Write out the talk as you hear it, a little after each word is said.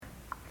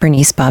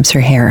Bernice Bobs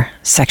Her Hair,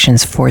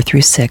 sections 4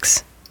 through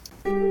 6.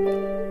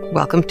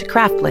 Welcome to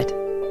CraftLit,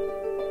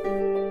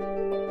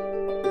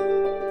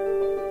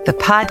 the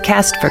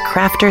podcast for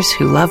crafters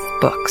who love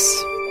books.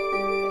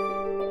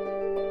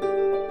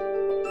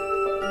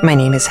 My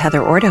name is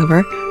Heather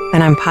Ordover,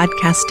 and I'm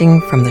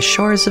podcasting from the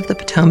shores of the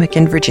Potomac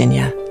in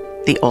Virginia,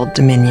 the Old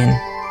Dominion.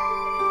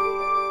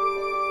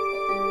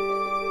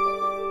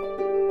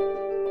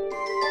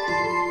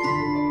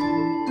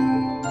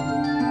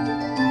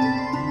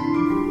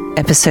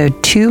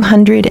 Episode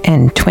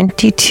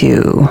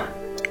 222.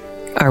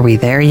 Are we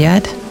there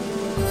yet?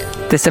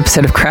 This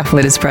episode of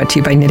CraftLit is brought to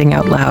you by Knitting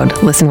Out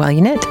Loud. Listen while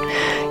you knit.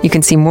 You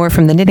can see more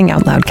from the Knitting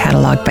Out Loud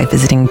catalog by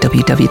visiting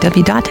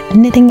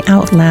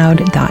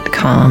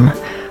www.knittingoutloud.com.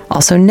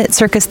 Also, Knit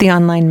Circus, the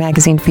online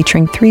magazine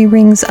featuring 3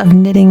 rings of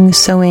knitting,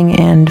 sewing,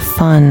 and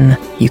fun.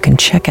 You can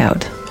check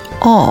out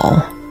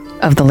all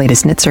of the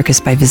latest Knit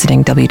Circus by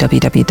visiting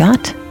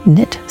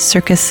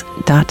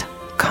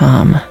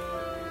www.knitcircus.com.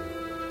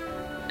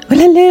 Well,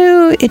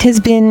 hello. It has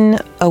been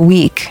a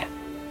week.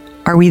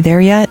 Are we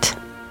there yet?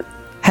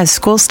 Has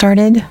school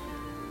started?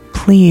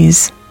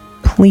 Please,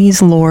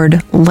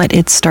 Lord, let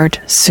it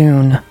start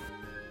soon.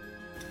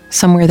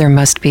 Somewhere there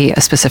must be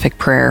a specific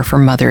prayer for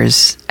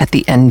mothers at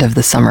the end of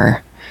the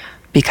summer,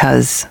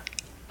 because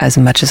as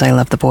much as I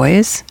love the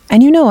boys,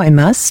 and you know I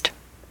must,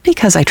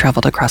 because I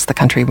traveled across the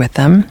country with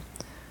them,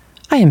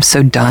 I am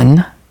so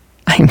done.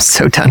 I am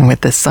so done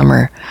with this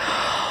summer.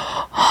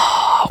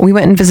 We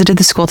went and visited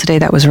the school today.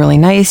 That was really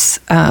nice.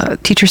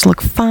 Teachers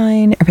look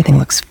fine. Everything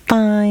looks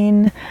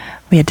fine.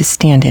 We had to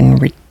stand in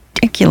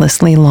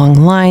ridiculously long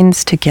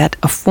lines to get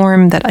a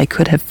form that I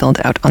could have filled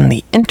out on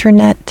the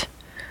internet.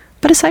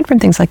 But aside from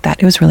things like that,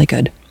 it was really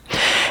good.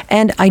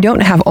 And I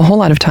don't have a whole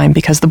lot of time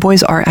because the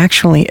boys are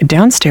actually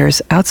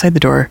downstairs outside the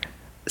door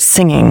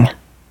singing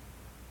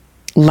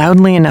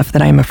loudly enough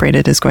that I'm afraid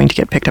it is going to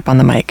get picked up on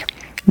the mic.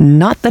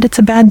 Not that it's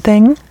a bad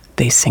thing.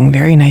 They sing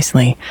very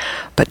nicely,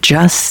 but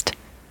just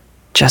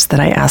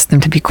that I asked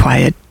them to be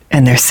quiet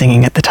and they're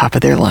singing at the top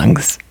of their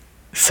lungs.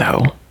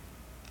 So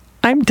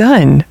I'm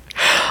done.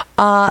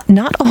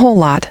 Not a whole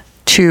lot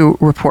to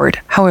report.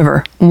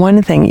 However,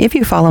 one thing, if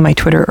you follow my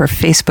Twitter or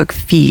Facebook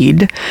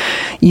feed,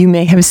 you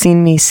may have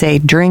seen me say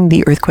during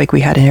the earthquake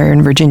we had here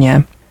in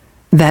Virginia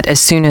that as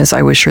soon as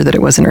I was sure that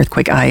it was an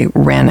earthquake, I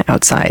ran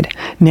outside.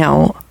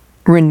 Now,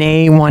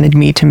 Renee wanted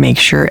me to make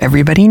sure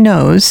everybody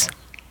knows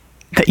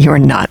that you are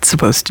not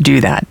supposed to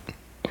do that.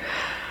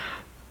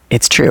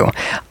 It's true.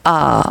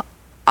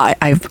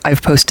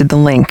 I've posted the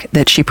link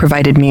that she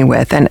provided me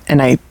with, and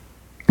I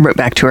wrote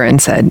back to her and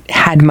said,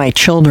 had my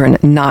children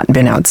not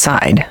been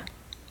outside,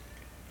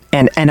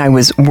 and I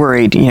was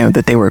worried,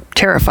 that they were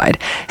terrified.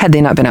 Had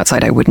they not been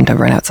outside, I wouldn't have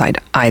run outside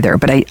either.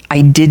 But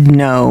I did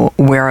know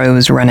where I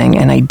was running,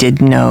 and I did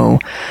know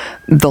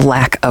the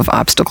lack of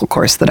obstacle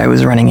course that I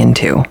was running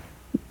into.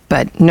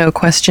 But no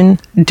question,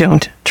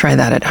 don't try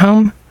that at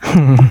home.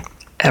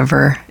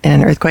 Ever in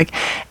an earthquake.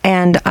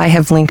 And I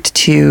have linked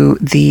to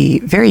the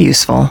very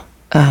useful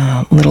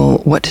little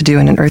what to do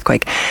in an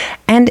earthquake.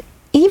 And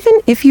even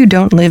if you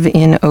don't live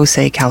in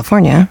Erté,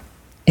 California,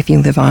 if you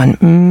live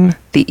on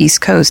the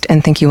East Coast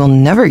and think you will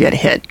never get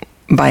hit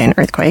by an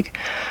earthquake,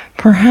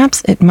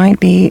 perhaps it might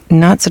be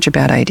not such a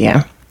bad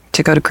idea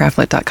to go to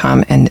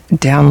craftlit.com and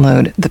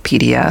download the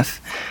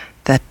PDF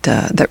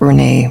that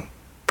Renee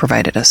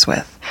provided us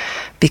with.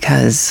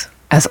 Because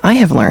as I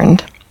have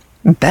learned,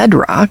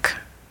 bedrock,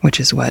 which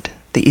is what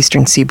the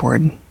eastern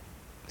seaboard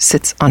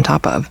sits on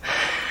top of,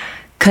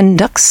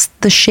 conducts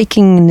the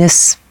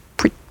shakingness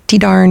pretty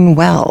darn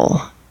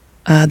well.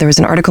 There was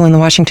an article in the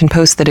Washington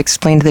Post that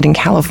explained that in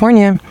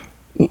California,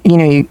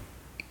 you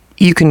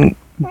can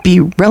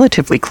be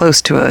relatively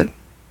close to a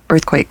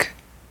earthquake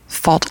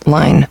fault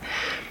line.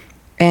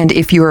 And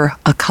if you're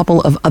a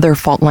couple of other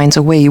fault lines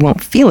away, you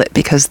won't feel it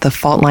because the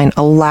fault line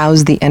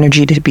allows the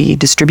energy to be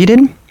distributed,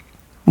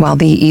 while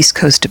the East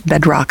Coast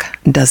bedrock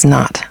does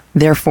not.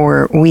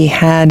 Therefore, we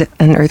had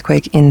an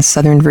earthquake in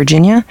southern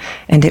Virginia,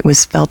 and it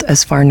was felt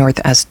as far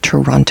north as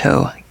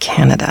Toronto,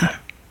 Canada.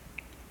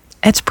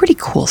 It's pretty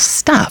cool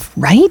stuff,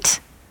 right?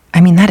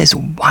 I mean, that is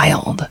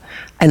wild.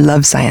 I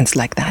love science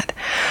like that.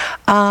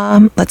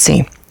 Let's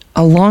see.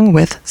 Along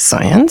with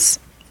science,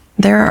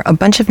 there are a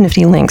bunch of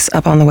nifty links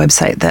up on the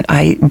website that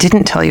I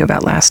didn't tell you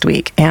about last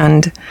week.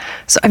 And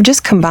so I've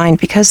just combined,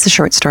 because the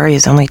short story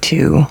is only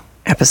 2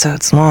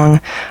 episodes long,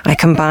 I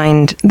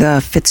combined the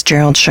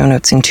Fitzgerald show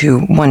notes into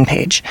one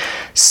page.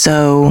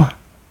 So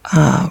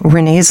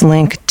Renee's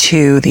link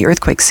to the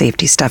earthquake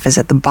safety stuff is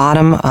at the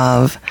bottom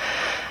of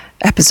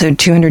episode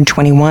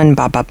 221,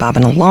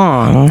 Bobbing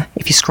Along.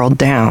 If you scroll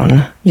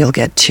down, you'll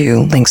get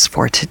to links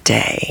for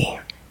today.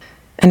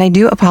 And I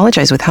do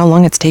apologize with how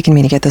long it's taken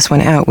me to get this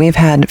one out. We've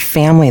had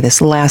family this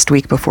last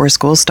week before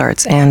school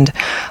starts, and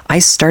I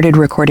started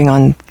recording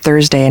on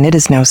Thursday, and it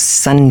is now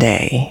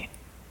Sunday.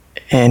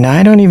 And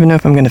I don't even know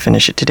if I'm going to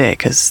finish it today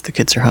because the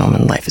kids are home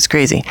and life is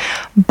crazy.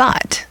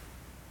 But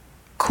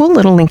cool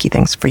little linky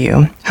things for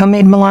you.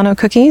 Homemade Milano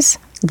cookies.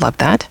 Love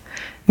that.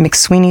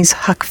 McSweeney's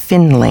Huck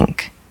Finn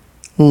link.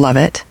 Love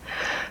it.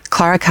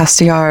 Clara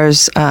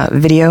Castellar's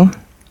video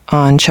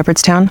on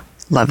Shepherdstown.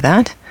 Love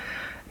that.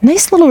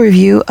 Nice little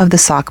review of the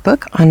sock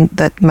book on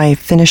that. My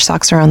finished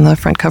socks are on the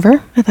front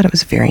cover. I thought it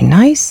was very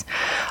nice.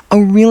 A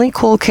really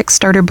cool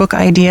Kickstarter book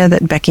idea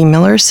that Becky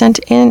Miller sent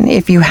in.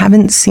 If you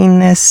haven't seen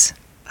this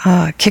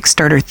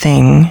Kickstarter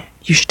thing,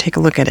 you should take a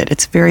look at it.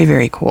 It's very,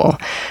 very cool.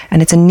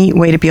 And it's a neat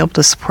way to be able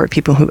to support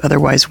people who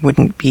otherwise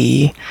wouldn't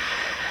be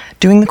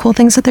doing the cool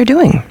things that they're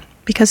doing,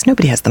 because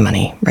nobody has the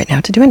money right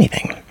now to do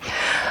anything.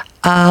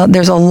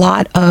 There's a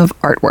lot of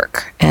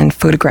artwork and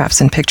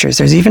photographs and pictures.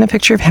 There's even a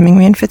picture of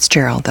Hemingway and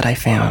Fitzgerald that I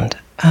found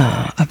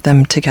of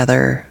them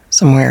together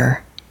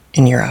somewhere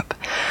in Europe.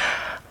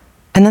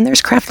 And then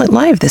there's CraftLit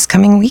Live this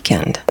coming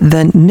weekend,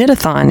 the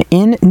Knitathon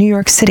in New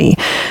York City.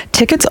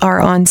 Tickets are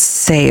on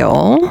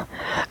sale.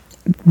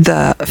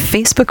 The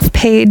Facebook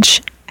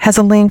page has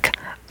a link.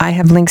 I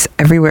have links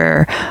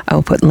everywhere. I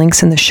will put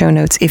links in the show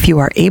notes. If you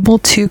are able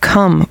to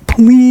come,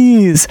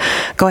 please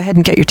go ahead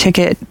and get your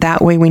ticket.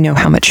 That way we know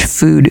how much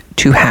food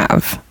to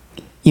have.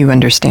 You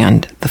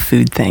understand the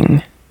food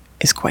thing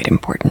is quite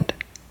important.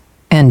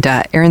 And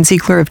Aaron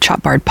Ziegler of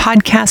Chop Bard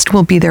Podcast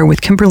will be there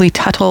with Kimberly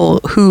Tuttle,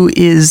 who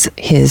is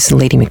his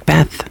Lady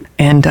Macbeth.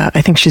 And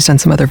I think she's done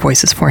some other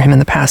voices for him in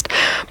the past.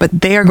 But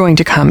they are going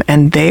to come,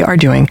 and they are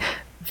doing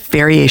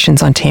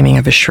variations on Taming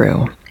of a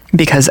Shrew.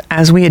 Because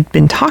as we had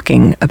been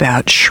talking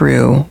about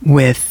Shrew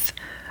with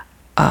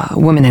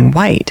Woman in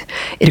White,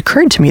 it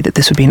occurred to me that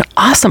this would be an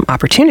awesome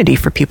opportunity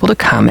for people to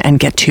come and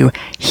get to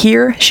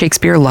hear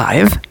Shakespeare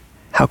live.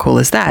 How cool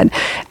is that?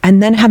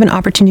 And then have an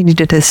opportunity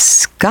to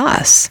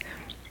discuss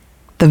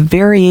the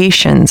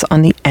variations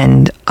on the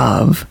end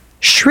of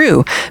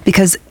Shrew,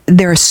 because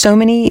there are so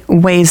many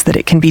ways that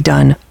it can be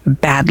done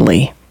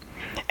badly.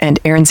 And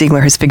Aaron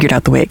Ziegler has figured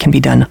out the way it can be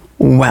done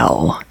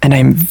well. And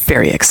I'm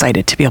very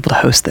excited to be able to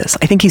host this.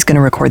 I think he's going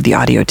to record the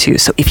audio too.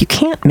 So if you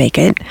can't make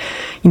it,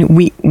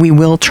 we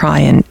will try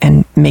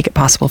and make it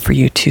possible for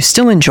you to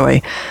still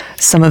enjoy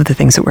some of the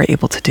things that we're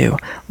able to do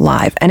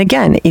live. And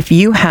again, if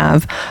you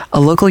have a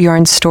local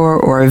yarn store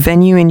or a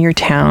venue in your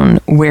town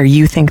where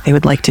you think they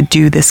would like to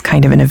do this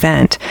kind of an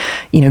event,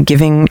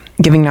 giving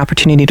an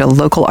opportunity to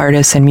local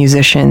artists and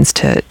musicians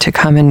to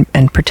come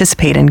and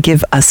participate and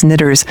give us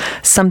knitters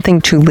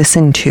something to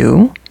listen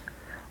to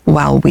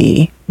while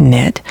we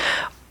knit,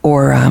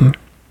 or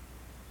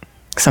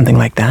something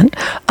like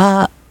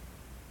that,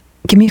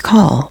 give me a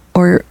call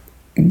or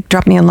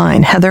drop me a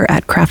line,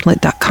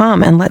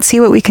 heather@craftlit.com, and let's see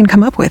what we can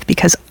come up with,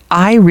 because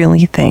I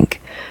really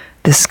think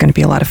this is going to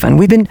be a lot of fun.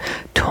 We've been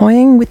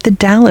toying with the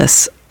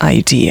Dallas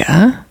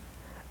idea,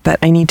 but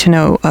I need to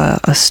know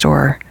a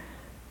store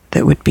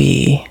that would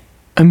be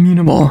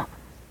amenable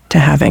to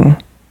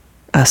having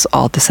us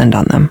all descend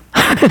on them.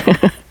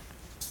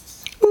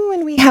 Ooh,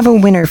 and we have a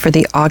winner for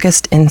the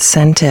August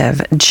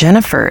incentive,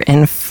 Jennifer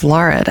in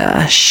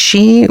Florida.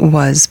 She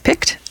was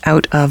picked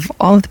out of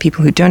all of the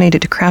people who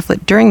donated to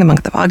CraftLit during the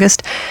month of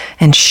August,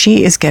 and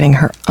she is getting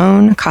her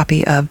own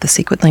copy of The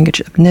Secret Language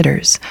of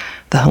Knitters,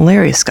 the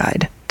hilarious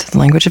guide to the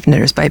language of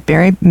knitters by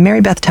Mary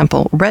Beth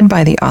Temple, read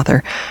by the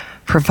author,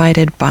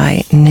 provided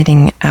by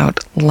Knitting Out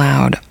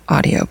Loud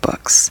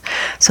audiobooks.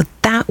 So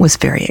that was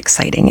very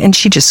exciting, and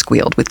she just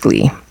squealed with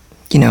glee,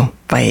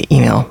 via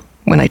email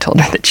when I told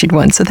her that she'd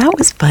won. So that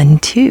was fun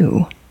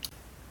too.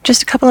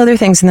 Just a couple other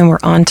things, and then we're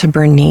on to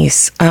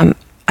Bernice.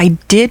 I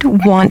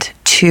did want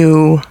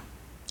to,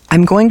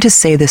 I'm going to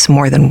say this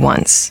more than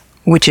once,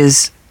 which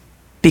is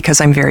because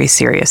I'm very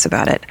serious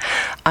about it.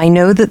 I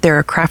know that there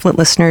are CraftLit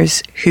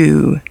listeners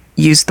who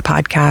use the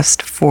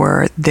podcast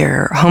for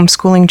their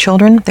homeschooling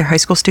children, their high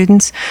school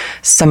students,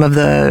 some of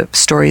the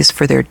stories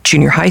for their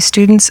junior high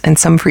students, and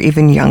some for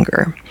even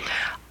younger.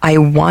 I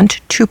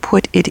want to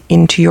put it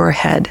into your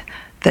head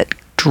that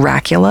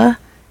Dracula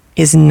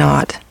is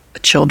not a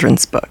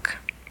children's book.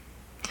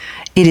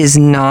 It is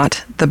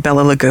not the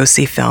Bela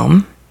Lugosi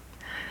film.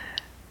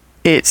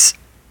 It's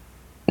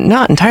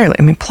not entirely,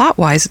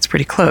 plot-wise it's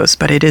pretty close,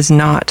 but it is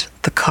not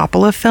the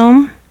Coppola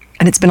film.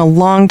 And it's been a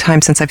long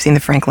time since I've seen the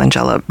Frank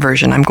Langella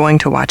version. I'm going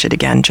to watch it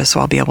again just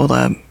so I'll be able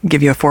to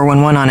give you a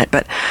 411 on it.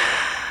 But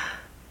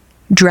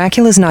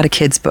Dracula's not a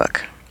kid's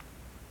book.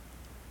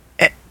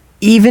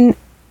 Even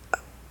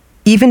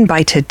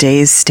by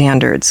today's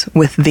standards,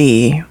 with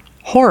the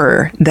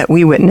horror that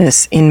we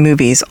witness in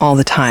movies all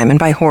the time, and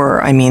by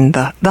horror I mean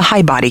the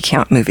high body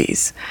count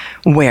movies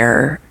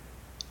where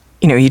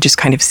you just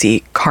kind of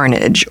see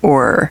carnage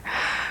or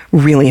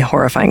really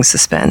horrifying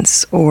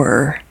suspense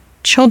or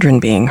children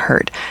being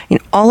hurt.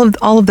 All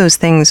of those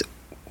things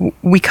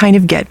we kind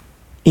of get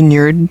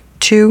inured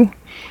to,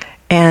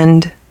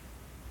 and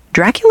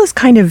Dracula's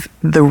kind of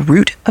the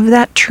root of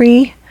that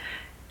tree.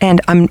 And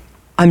I'm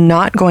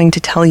not going to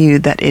tell you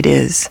that it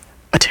is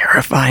a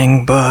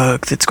terrifying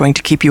book that's going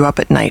to keep you up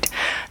at night.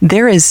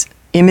 There is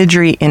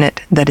imagery in it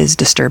that is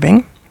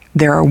disturbing.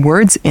 There are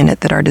words in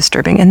it that are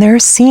disturbing, and there are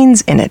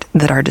scenes in it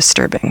that are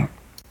disturbing.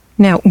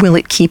 Now, will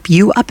it keep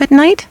you up at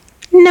night?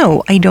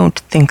 No, I don't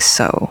think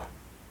so.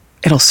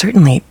 It'll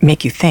certainly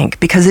make you think,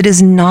 because it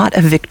is not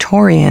a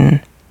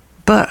Victorian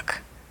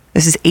book.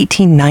 This is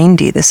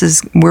 1890.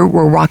 We're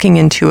walking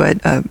into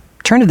a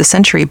turn of the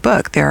century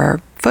book. There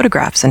are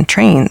photographs and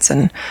trains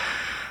and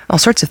all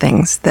sorts of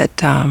things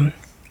that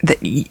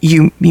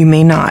you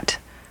may not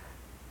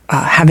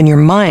have in your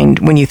mind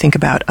when you think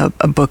about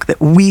a book that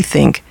we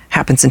think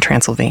happens in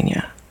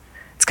Transylvania.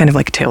 It's kind of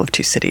like A Tale of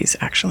Two Cities,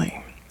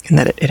 actually, in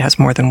that it has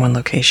more than one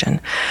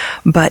location.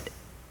 But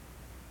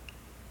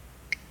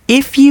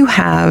if you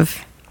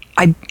have,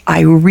 I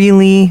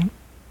really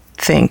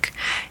think,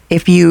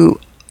 if you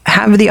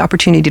have the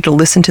opportunity to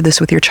listen to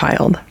this with your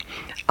child,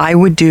 I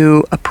would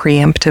do a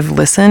preemptive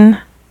listen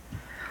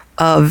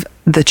of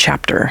the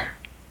chapter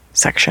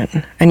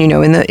section. And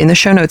in the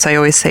show notes, I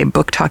always say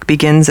book talk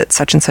begins at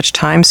such and such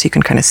time, so you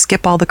can kind of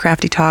skip all the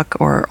crafty talk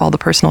or all the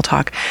personal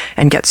talk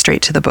and get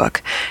straight to the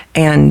book.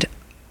 And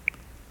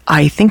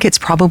I think it's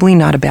probably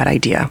not a bad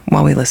idea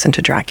while we listen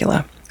to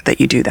Dracula that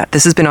you do that.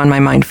 This has been on my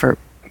mind for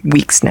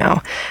weeks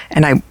now,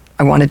 and I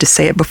wanted to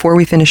say it before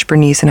we finish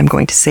Bernice, and I'm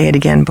going to say it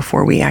again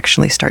before we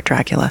actually start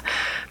Dracula,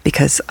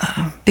 because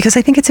I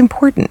think it's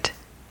important.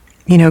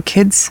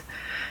 Kids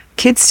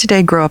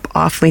today grow up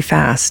awfully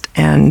fast,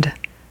 and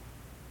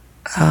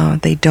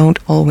they don't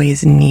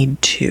always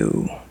need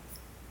to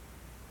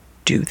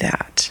do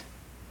that.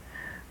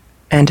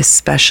 And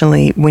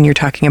especially when you're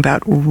talking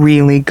about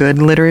really good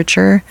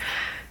literature,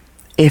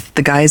 if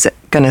the guy's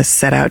going to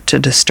set out to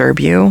disturb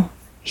you,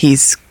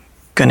 he's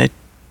going to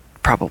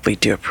probably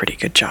do a pretty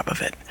good job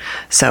of it.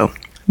 So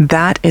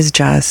that is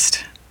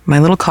just my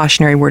little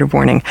cautionary word of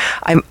warning.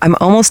 I'm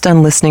almost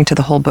done listening to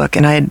the whole book,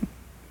 and I had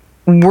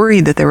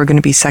worried that there were going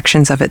to be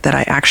sections of it that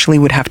I actually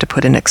would have to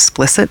put an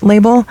explicit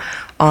label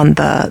on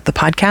the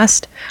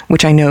podcast,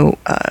 which I know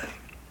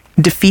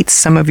defeats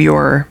some of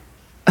your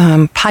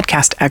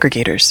podcast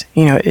aggregators.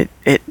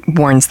 It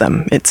warns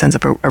them. It sends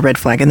up a red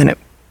flag, and then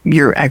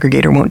your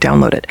aggregator won't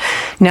download it.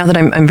 Now that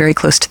I'm very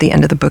close to the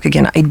end of the book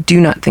again, I do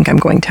not think I'm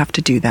going to have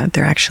to do that.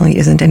 There actually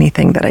isn't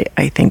anything that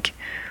I think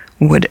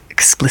would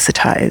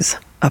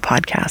explicitize a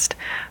podcast.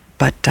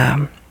 But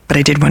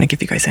I did want to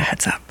give you guys a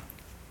heads up.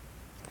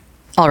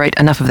 All right,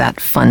 enough of that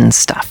fun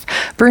stuff.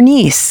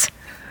 Bernice,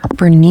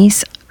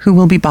 who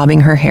will be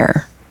bobbing her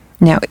hair.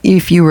 Now,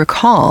 if you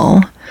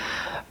recall,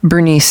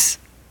 Bernice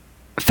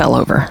fell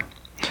over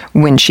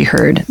when she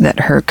heard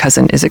that her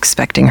cousin is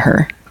expecting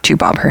her to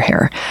bob her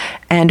hair.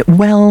 And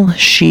well,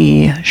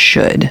 she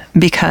should,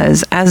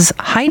 because as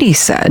Heidi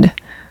said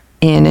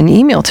in an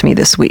email to me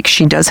this week,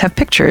 she does have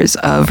pictures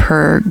of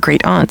her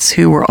great aunts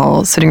who were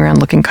all sitting around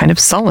looking kind of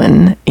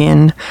sullen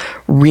in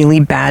really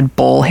bad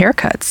bowl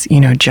haircuts.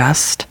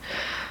 Just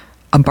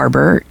a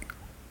barber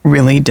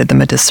really did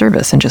them a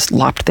disservice and just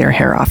lopped their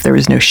hair off. There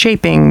was no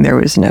shaping, there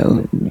was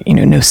no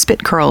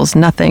spit curls,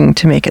 nothing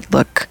to make it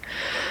look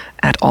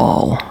at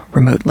all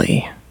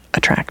remotely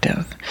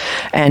attractive.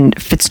 And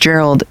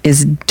Fitzgerald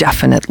is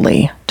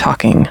definitely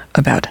talking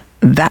about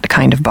that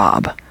kind of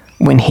bob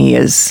when he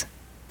is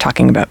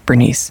talking about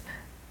Bernice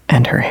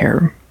and her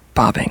hair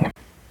bobbing.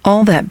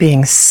 All that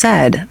being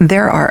said,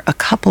 there are a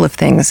couple of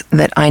things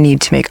that I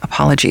need to make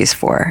apologies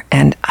for,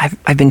 and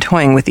I've been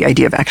toying with the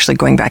idea of actually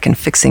going back and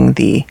fixing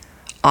the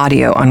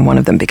audio on one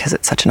of them because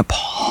it's such an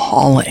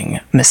appalling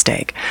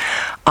mistake.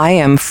 I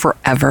am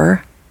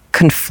forever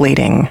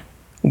conflating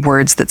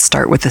words that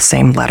start with the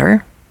same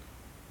letter.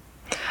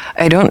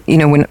 I don't,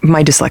 when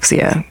my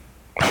dyslexia,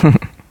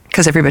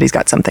 because everybody's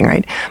got something,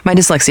 right? My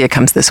dyslexia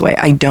comes this way.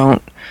 I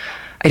don't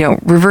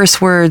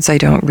reverse words. I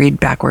don't read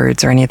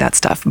backwards or any of that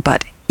stuff.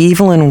 But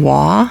Evelyn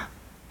Waugh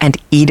and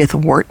Edith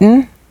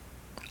Wharton,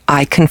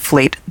 I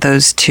conflate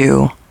those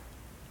two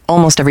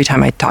almost every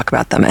time I talk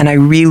about them. And I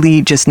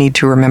really just need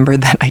to remember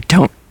that I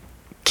don't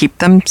keep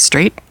them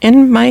straight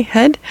in my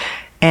head,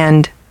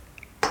 and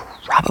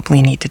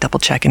probably need to double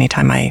check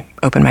anytime I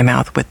open my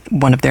mouth with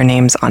one of their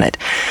names on it.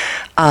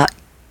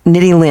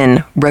 Nitty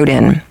Lynn wrote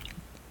in,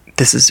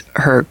 this is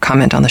her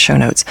comment on the show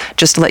notes,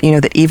 just to let you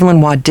know that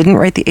Evelyn Waugh didn't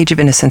write The Age of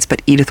Innocence,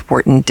 but Edith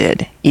Wharton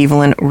did.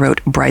 Evelyn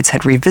wrote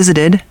Brideshead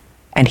Revisited,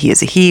 and he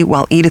is a he,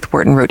 while Edith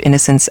Wharton wrote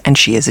Innocence, and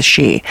she is a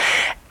she.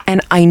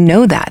 And I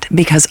know that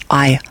because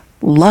I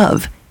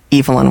love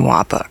Evelyn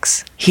Waugh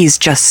books. He's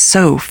just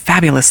so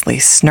fabulously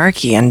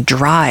snarky and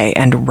dry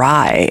and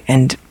wry,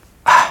 and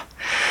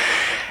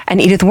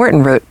Edith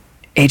Wharton wrote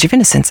Age of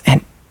Innocence,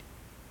 and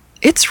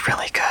it's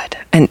really good.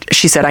 And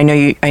she said, I know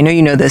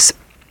you know this,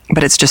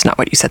 but it's just not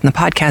what you said in the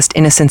podcast.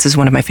 Innocence is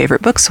one of my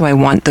favorite books, so I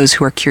want those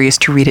who are curious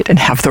to read it and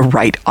have the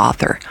right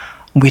author,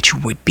 which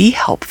would be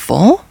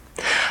helpful.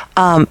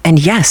 And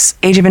yes,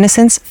 Age of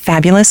Innocence,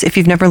 fabulous. If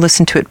you've never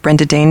listened to it,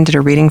 Brenda Dane did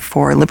a reading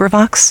for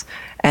LibriVox,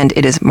 and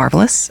it is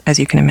marvelous, as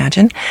you can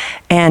imagine.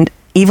 And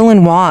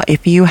Evelyn Waugh,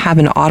 if you have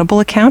an Audible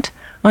account,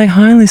 I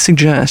highly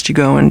suggest you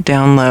go and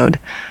download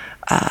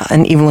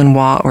an Evelyn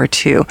Waugh or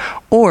two.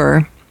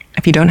 Or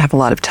if you don't have a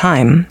lot of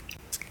time,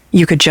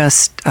 you could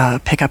just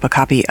pick up a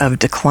copy of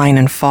Decline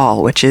and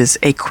Fall, which is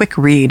a quick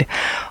read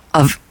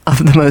of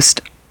the most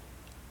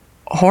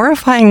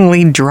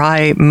horrifyingly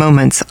dry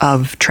moments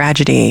of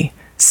tragedy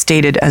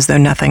stated as though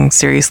nothing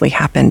seriously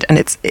happened. And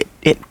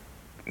it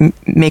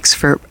makes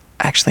for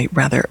actually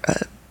rather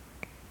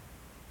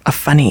a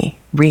funny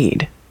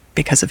read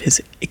because of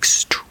his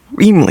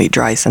extremely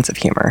dry sense of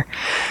humor.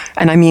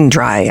 And I mean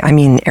dry, I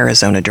mean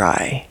Arizona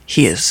dry.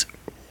 He is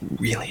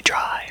really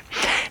dry.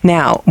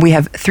 Now, we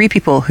have 3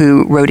 people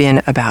who wrote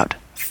in about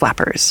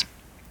flappers,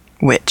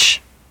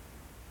 which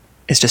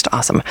is just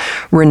awesome.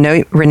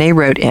 Renee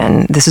wrote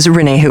in, this is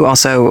Renee who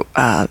also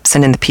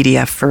sent in the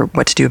PDF for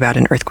what to do about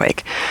an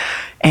earthquake.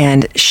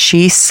 And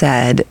she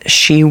said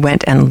she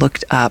went and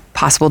looked up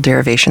possible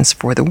derivations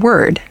for the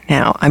word.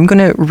 Now, I'm going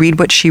to read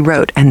what she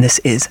wrote, and this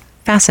is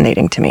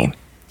fascinating to me.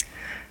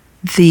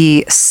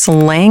 The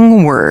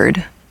slang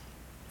word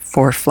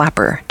for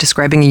flapper,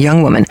 describing a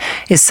young woman,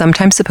 is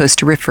sometimes supposed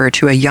to refer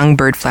to a young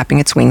bird flapping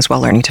its wings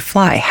while learning to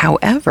fly.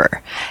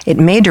 However, it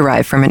may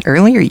derive from an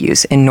earlier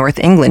use in North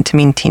England to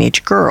mean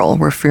teenage girl,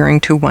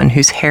 referring to one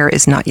whose hair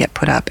is not yet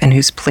put up and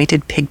whose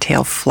plaited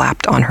pigtail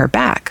flapped on her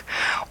back,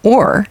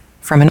 or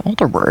from an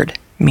older word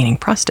meaning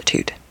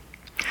prostitute.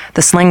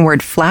 The slang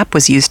word flap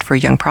was used for a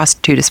young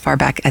prostitute as far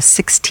back as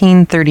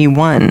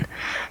 1631.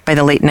 By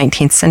the late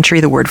 19th century,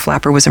 the word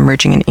flapper was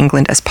emerging in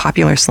England as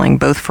popular slang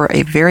both for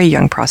a very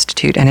young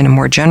prostitute and in a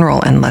more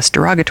general and less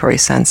derogatory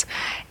sense,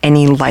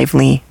 any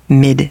lively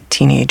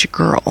mid-teenage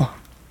girl.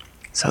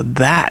 So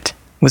that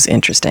was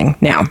interesting.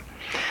 Now,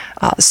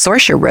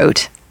 Sorsha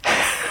wrote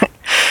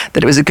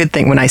that it was a good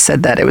thing when I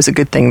said that. It was a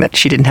good thing that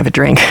she didn't have a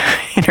drink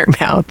in her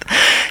mouth.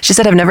 She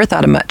said, I've never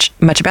thought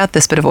much about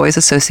this, but have always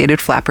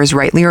associated flappers,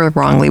 rightly or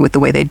wrongly, with the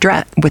way they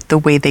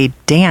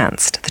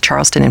danced, the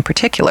Charleston in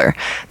particular,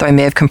 though I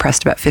may have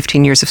compressed about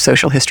 15 years of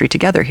social history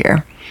together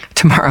here.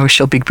 Tomorrow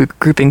she'll be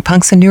grouping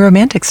punks and new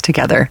romantics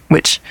together,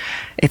 which,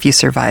 if you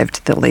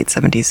survived the late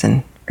 70s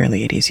and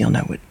early 80s, you'll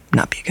know would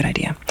not be a good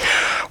idea.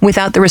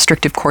 Without the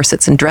restrictive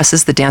corsets and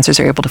dresses, the dancers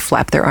are able to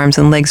flap their arms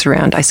and legs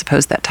around. I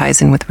suppose that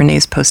ties in with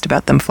Renee's post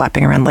about them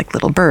flapping around like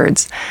little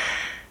birds.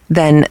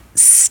 Then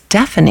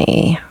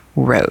Stephanie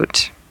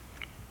wrote,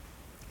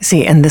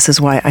 see, and this is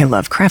why I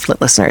love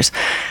CraftLit listeners.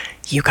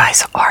 You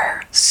guys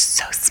are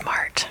so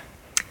smart.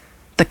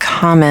 The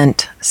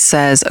comment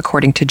says,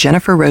 according to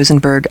Jennifer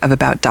Rosenberg of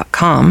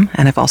About.com,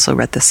 and I've also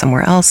read this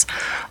somewhere else,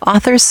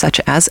 authors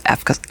such as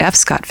F.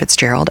 Scott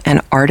Fitzgerald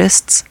and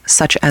artists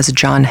such as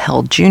John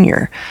Held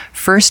Jr.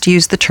 first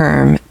used the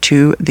term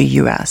to the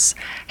U.S.,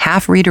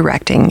 half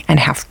redirecting and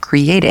half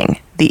creating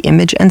the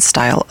image and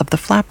style of the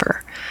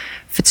flapper.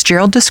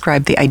 Fitzgerald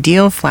described the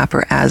ideal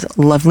flapper as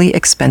lovely,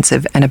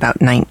 expensive, and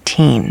about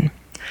 19.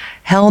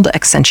 Held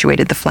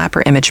accentuated the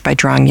flapper image by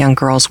drawing young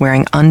girls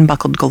wearing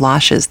unbuckled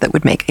galoshes that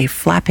would make a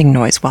flapping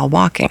noise while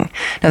walking.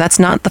 Now, that's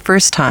not the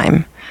first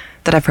time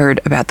that I've heard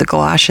about the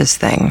galoshes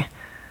thing.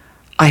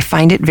 I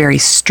find it very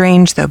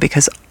strange, though,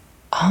 because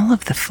all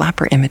of the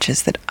flapper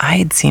images that I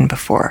had seen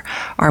before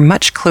are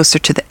much closer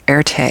to the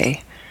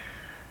Erté,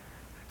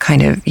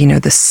 kind of,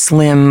 the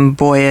slim,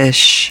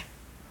 boyish,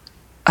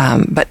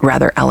 but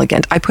rather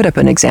elegant. I put up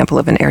an example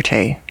of an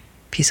Erté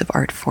piece of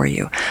art for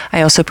you.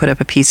 I also put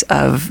up a piece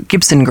of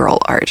Gibson Girl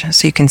art,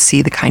 so you can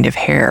see the kind of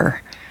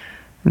hair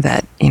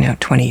that,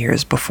 20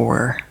 years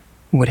before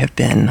would have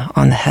been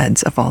on the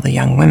heads of all the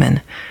young women.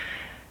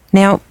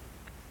 Now,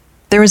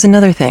 there was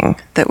another thing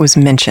that was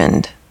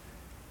mentioned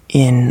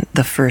in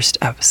the first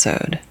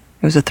episode.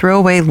 It was a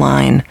throwaway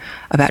line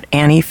about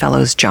Annie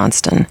Fellows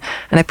Johnston,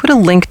 and I put a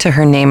link to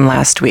her name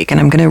last week, and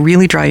I'm going to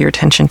really draw your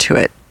attention to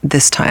it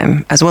this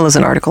time, as well as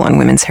an article on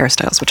women's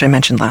hairstyles, which I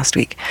mentioned last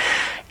week.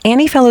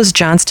 Annie Fellows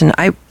Johnston,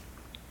 I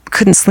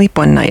couldn't sleep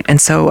one night,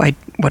 and so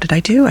what did I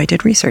do? I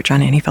did research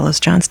on Annie Fellows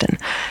Johnston.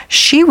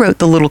 She wrote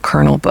the Little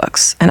Colonel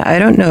books, and I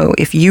don't know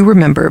if you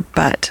remember,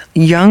 but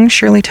young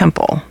Shirley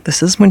Temple,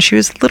 this is when she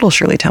was little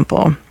Shirley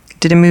Temple,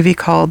 did a movie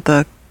called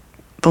The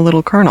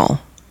Little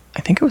Colonel.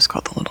 I think it was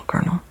called The Little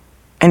Colonel.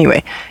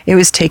 Anyway, it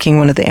was taking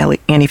one of the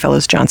Annie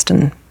Fellows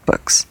Johnston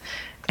books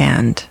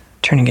and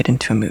turning it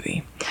into a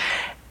movie.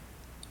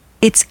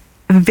 It's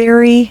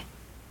very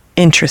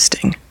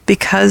interesting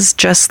because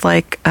just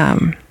like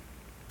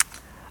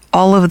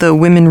all of the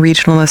women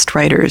regionalist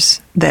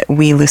writers that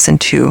we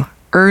listened to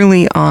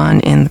early on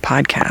in the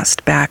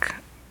podcast, back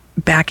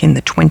in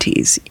the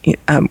 20s,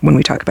 when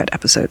we talk about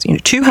episodes,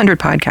 200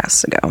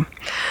 podcasts ago,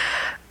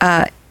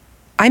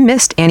 I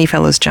missed Annie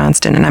Fellows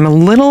Johnston, and I'm a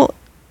little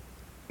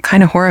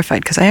kind of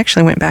horrified because I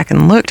actually went back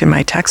and looked in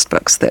my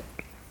textbooks that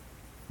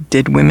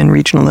did women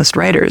regionalist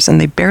writers, and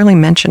they barely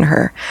mention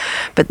her.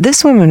 But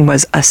this woman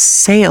was a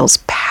sales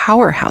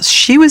powerhouse.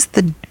 She was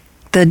the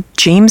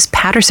James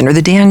Patterson or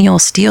the Danielle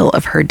Steele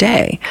of her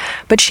day.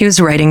 But she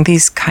was writing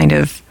these kind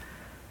of,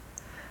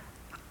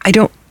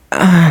 it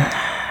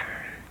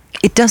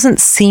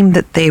doesn't seem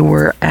that they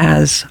were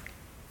as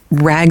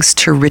rags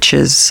to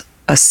riches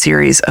a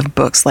series of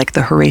books like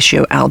the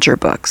Horatio Alger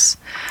books,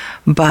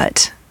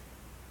 but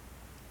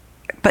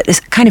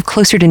it's kind of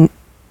closer to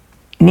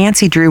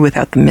Nancy Drew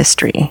without the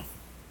mystery.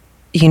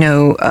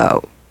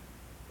 Good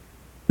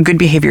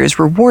behavior is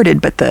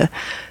rewarded, but the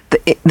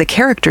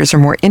characters are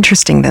more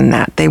interesting than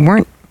that. They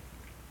weren't,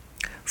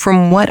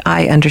 from what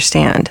I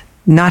understand,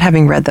 not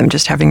having read them,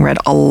 just having read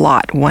a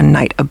lot one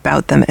night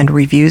about them and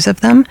reviews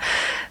of them,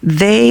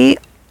 they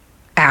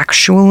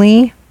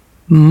actually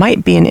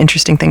might be an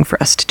interesting thing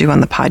for us to do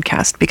on the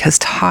podcast, because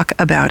talk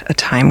about a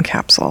time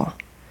capsule.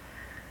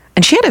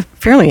 And she had a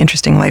fairly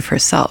interesting life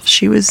herself.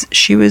 She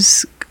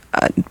was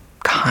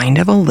kind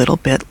of a little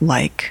bit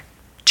like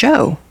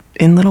Jo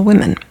in Little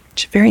Women.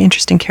 She's a very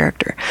interesting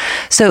character.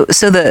 So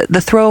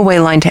the throwaway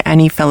line to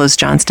Annie Fellows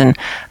Johnston,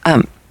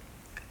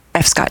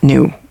 F. Scott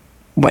knew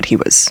what he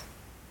was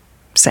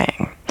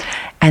saying.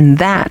 And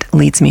that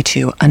leads me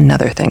to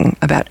another thing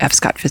about F.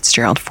 Scott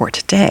Fitzgerald for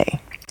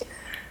today.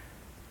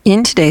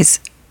 In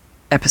today's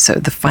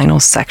episode, the final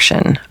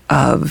section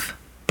of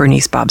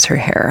Bernice Bobs Her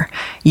Hair,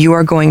 you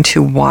are going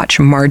to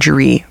watch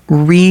Marjorie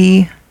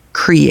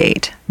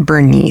recreate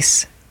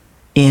Bernice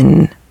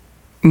in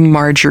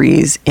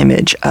Marjorie's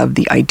image of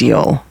the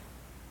ideal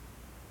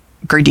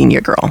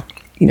gardenia girl.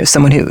 You know,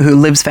 someone who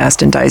lives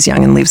fast and dies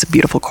young and leaves a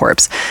beautiful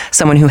corpse.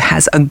 Someone who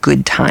has a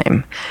good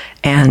time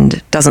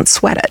and doesn't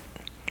sweat it.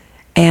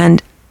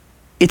 And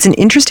it's an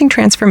interesting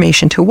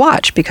transformation to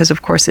watch because,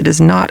 of course, it is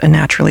not a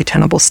naturally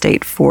tenable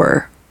state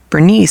for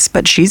Bernice,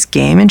 but she's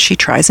game and she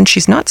tries and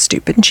she's not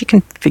stupid and she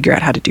can figure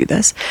out how to do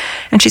this.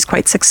 And she's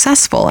quite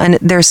successful. And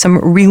there's some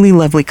really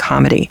lovely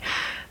comedy.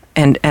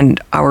 And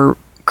our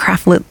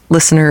CraftLit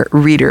listener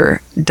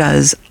reader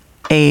does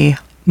a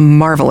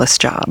marvelous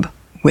job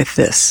with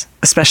this,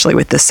 especially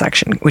with this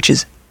section, which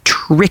is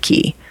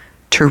tricky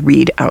to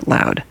read out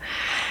loud.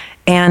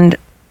 And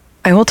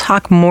I will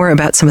talk more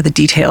about some of the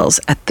details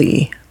at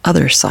the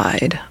other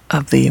side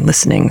of the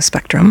listening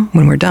spectrum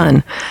when we're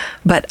done.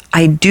 But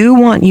I do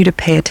want you to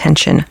pay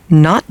attention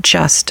not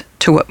just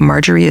to what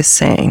Marjorie is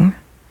saying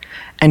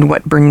and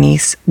what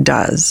Bernice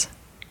does,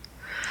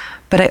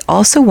 but I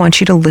also want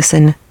you to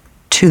listen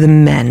to the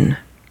men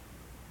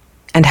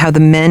and how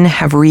the men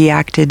have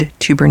reacted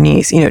to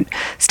Bernice, you know,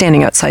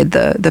 standing outside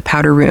the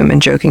powder room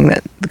and joking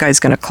that the guy's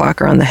going to clock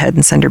her on the head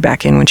and send her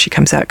back in when she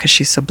comes out because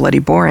she's so bloody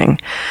boring.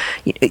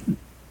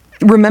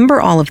 Remember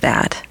all of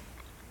that.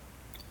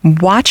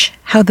 Watch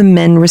how the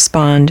men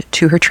respond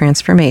to her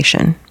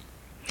transformation.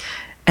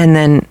 And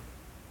then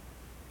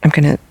I'm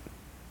going to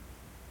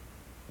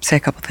say a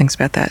couple things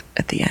about that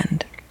at the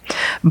end.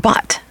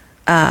 But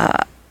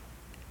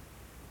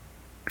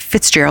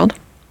Fitzgerald,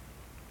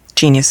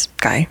 genius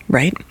guy,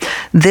 right?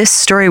 This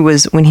story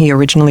was, when he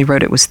originally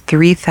wrote it, was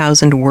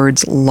 3,000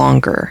 words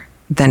longer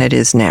than it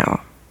is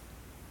now.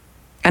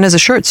 And as a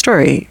short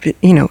story,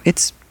 you know,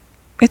 it's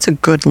a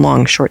good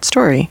long short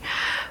story.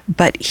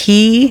 But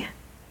he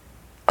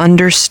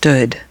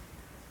understood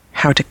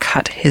how to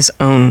cut his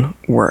own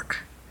work.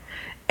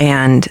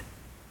 And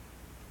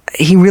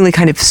he really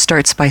kind of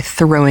starts by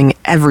throwing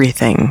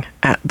everything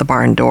at the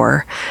barn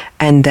door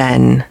and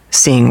then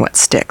seeing what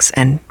sticks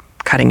and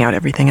cutting out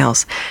everything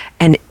else.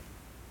 And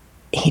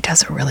he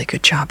does a really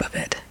good job of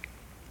it.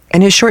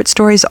 And his short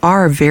stories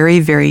are very,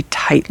 very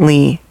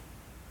tightly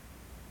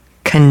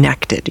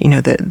connected. You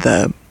know,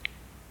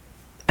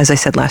 as I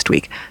said last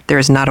week, there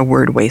is not a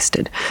word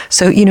wasted.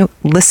 So, you know,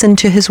 listen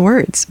to his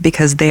words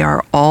because they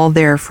are all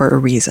there for a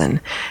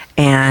reason.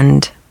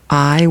 And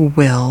I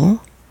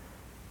will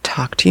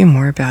talk to you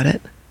more about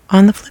it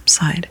on the flip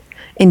side.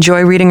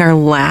 Enjoy reading our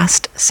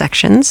last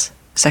sections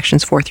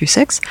 4 through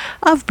 6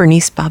 of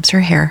Bernice Bobs Her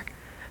Hair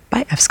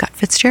by F. Scott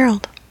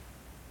Fitzgerald.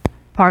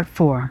 Part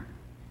 4.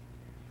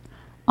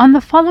 On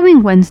the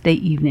following Wednesday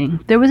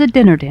evening, there was a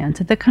dinner dance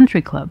at the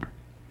country club.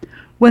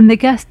 When the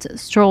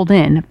guests strolled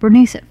in,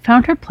 Bernice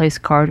found her place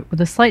card with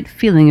a slight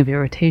feeling of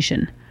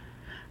irritation.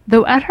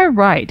 Though at her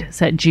right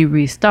sat G.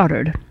 Reese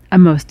Stoddard, a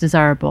most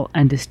desirable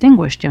and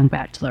distinguished young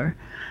bachelor,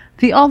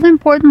 the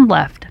all-important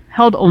left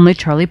held only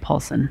Charlie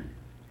Paulson.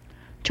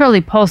 Charlie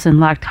Paulson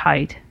lacked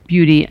height,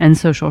 beauty, and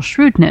social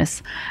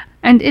shrewdness,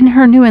 and in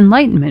her new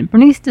enlightenment,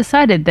 Bernice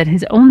decided that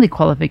his only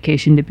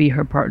qualification to be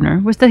her partner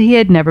was that he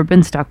had never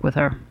been stuck with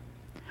her.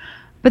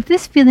 But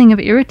this feeling of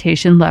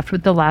irritation left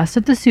with the last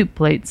of the soup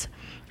plates,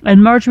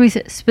 and Marjorie's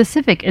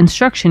specific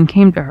instruction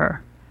came to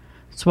her.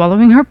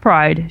 Swallowing her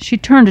pride, she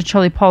turned to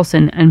Charlie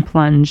Paulson and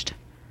plunged.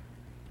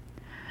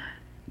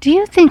 "Do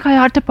you think I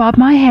ought to bob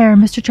my hair,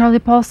 Mr. Charlie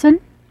Paulson?"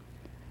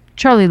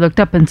 Charlie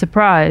looked up in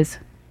surprise.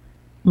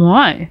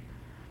 "Why?"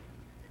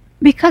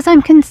 "Because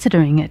I'm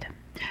considering it.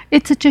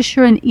 It's such a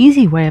sure and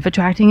easy way of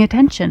attracting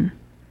attention."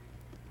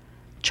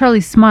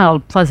 Charlie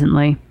smiled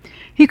pleasantly.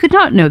 He could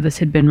not know this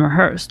had been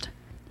rehearsed.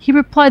 He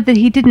replied that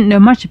he didn't know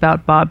much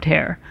about bobbed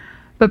hair,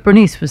 but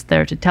Bernice was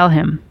there to tell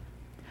him.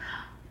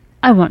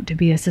 "I want to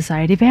be a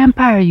society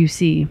vampire, you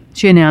see,"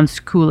 she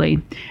announced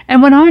coolly,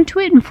 and went on to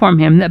inform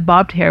him that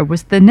bobbed hair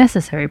was the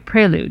necessary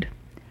prelude.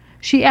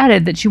 She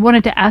added that she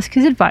wanted to ask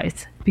his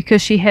advice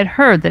because she had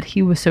heard that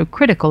he was so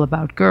critical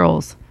about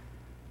girls.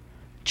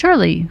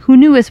 Charlie, who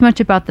knew as much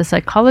about the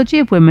psychology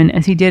of women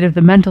as he did of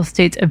the mental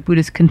states of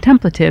Buddhist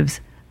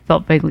contemplatives,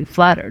 felt vaguely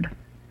flattered.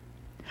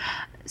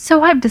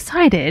 "So I've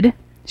decided,"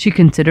 she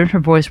considered, her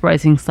voice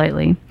rising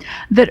slightly,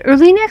 "that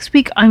early next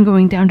week I'm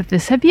going down to the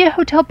Sevier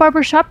Hotel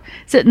barber shop,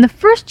 sit in the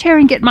first chair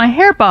and get my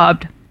hair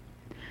bobbed."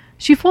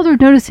 She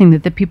faltered, noticing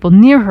that the people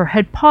near her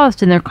had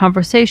paused in their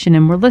conversation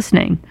and were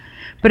listening.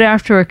 But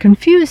after a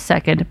confused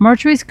second,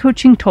 Marjorie's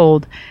coaching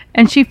told,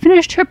 and she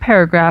finished her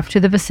paragraph to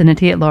the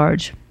vicinity at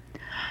large.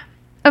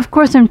 Of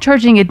course, I'm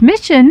charging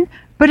admission,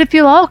 but if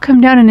you'll all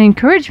come down and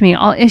encourage me,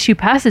 I'll issue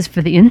passes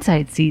for the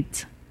inside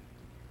seats.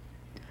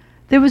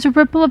 There was a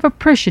ripple of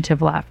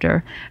appreciative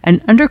laughter,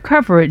 and under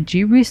cover it,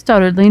 G. Reese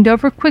Stoddard leaned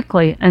over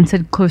quickly and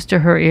said close to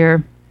her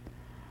ear,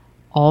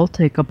 I'll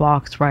take a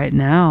box right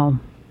now.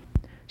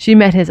 She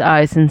met his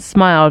eyes and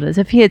smiled as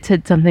if he had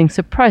said something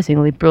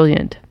surprisingly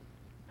brilliant.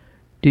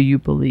 Do you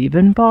believe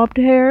in bobbed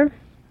hair?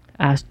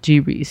 Asked G.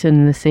 Reese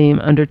in the same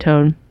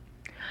undertone.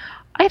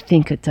 I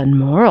think it's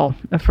immoral,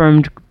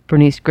 affirmed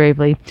Bernice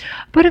gravely.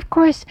 But of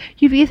course,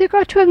 you've either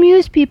got to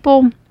amuse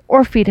people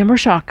or feed 'em or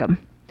shock 'em.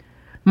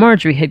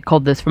 Marjorie had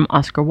culled this from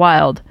Oscar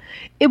Wilde.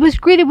 It was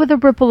greeted with a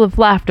ripple of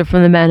laughter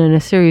from the men and a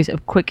series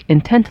of quick,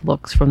 intent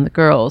looks from the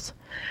girls.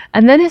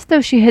 And then, as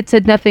though she had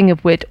said nothing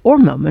of wit or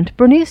moment,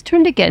 Bernice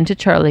turned again to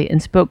Charlie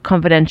and spoke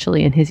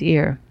confidentially in his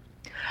ear.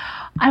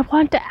 I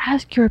want to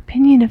ask your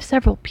opinion of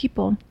several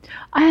people.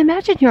 I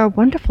imagine you're a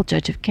wonderful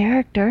judge of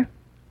character.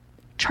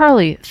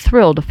 Charlie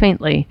thrilled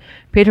faintly,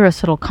 paid her a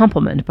subtle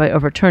compliment by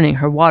overturning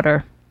her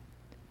water.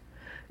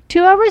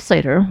 2 hours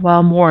later,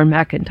 while Warren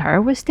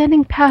McIntyre was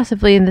standing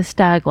passively in the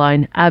stag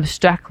line,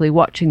 abstractly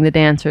watching the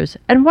dancers,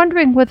 and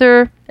wondering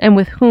whither and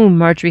with whom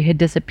Marjorie had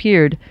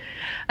disappeared,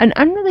 an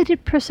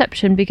unrelated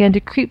perception began to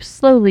creep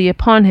slowly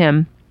upon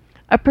him,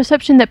 a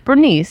perception that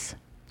Bernice,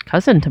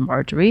 cousin to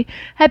Marjorie,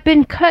 had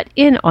been cut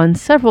in on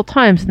several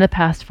times in the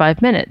past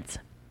 5 minutes.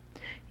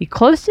 He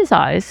closed his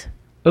eyes,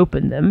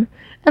 opened them,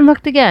 and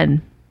looked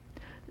again.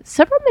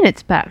 Several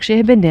minutes back she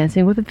had been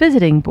dancing with a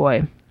visiting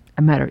boy,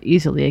 a matter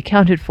easily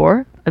accounted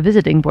for. A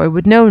visiting boy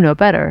would know no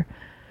better.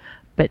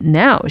 But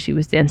now she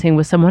was dancing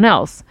with someone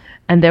else,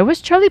 and there was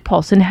Charlie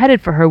Paulson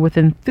headed for her with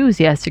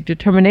enthusiastic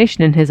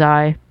determination in his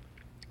eye.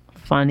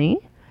 Funny.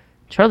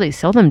 Charlie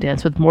seldom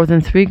danced with more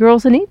than 3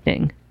 girls an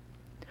evening.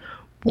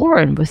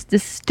 Warren was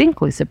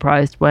distinctly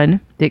surprised when,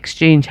 the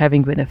exchange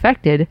having been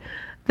effected,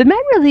 the man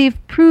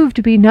relieved proved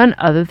to be none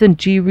other than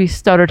G. Reese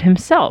Stoddard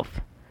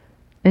himself.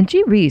 And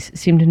G. Reese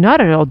seemed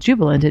not at all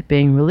jubilant at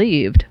being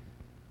relieved.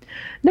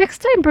 Next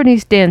time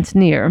Bernice danced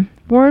near,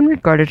 Warren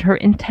regarded her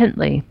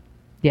intently.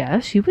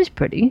 Yes, she was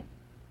pretty.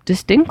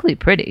 Distinctly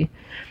pretty.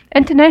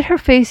 And tonight her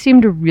face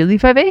seemed really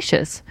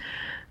vivacious.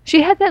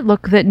 She had that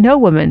look that no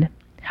woman,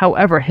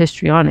 however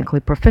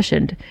histrionically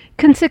proficient,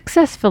 can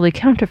successfully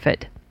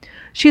counterfeit.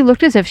 She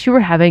looked as if she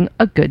were having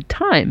a good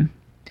time.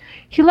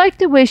 He liked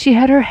the way she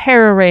had her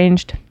hair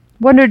arranged,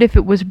 wondered if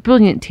it was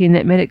brilliantine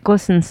that made it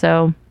glisten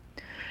so.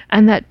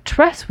 And that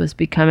dress was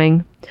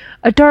becoming,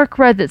 a dark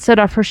red that set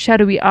off her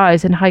shadowy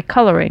eyes and high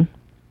coloring.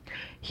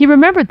 He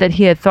remembered that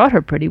he had thought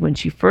her pretty when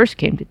she first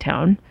came to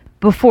town,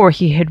 before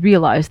he had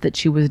realized that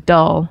she was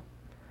dull.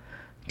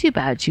 Too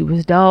bad she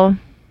was dull.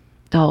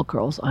 Dull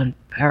girls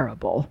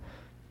unbearable.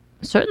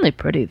 Certainly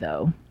pretty,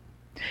 though.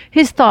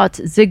 His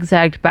thoughts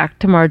zigzagged back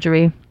to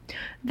Marjorie.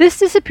 This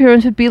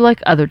disappearance would be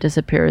like other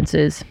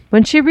disappearances.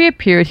 When she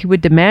reappeared, he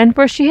would demand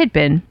where she had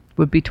been,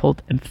 would be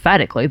told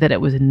emphatically that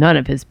it was none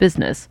of his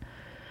business.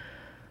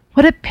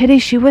 What a pity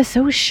she was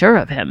so sure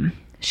of him.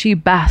 She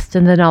basked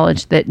in the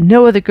knowledge that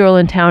no other girl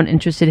in town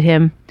interested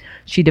him.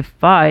 She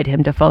defied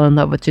him to fall in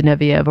love with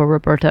Genevieve or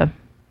Roberta.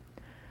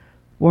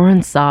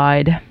 Warren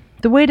sighed.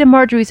 The way to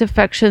Marjorie's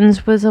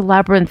affections was a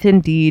labyrinth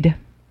indeed.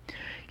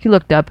 He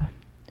looked up.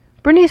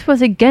 Bernice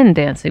was again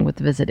dancing with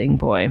the visiting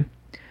boy.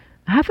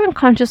 Half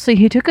unconsciously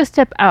he took a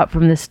step out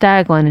from the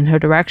stag line in her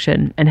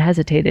direction and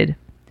hesitated.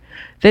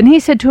 Then he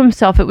said to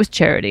himself it was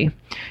charity.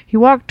 He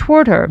walked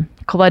toward her,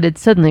 collided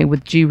suddenly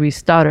with G. Reese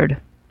Stoddard.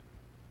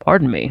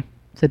 Pardon me,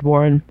 said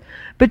Warren.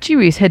 But G.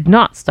 Reese had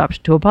not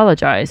stopped to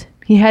apologize.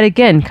 He had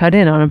again cut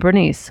in on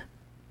Bernice.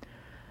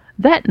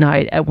 That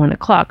night at 1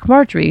 o'clock,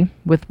 Marjorie,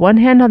 with one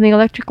hand on the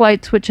electric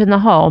light switch in the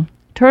hall,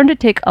 turned to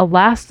take a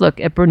last look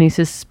at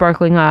Bernice's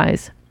sparkling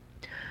eyes.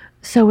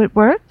 So it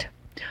worked?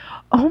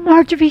 Oh,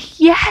 Marjorie,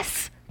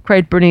 yes!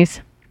 Cried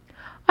Bernice.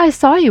 I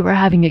saw you were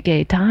having a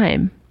gay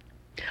time.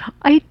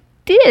 I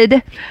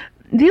did.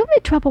 The only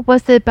trouble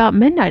was that about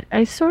midnight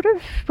I sort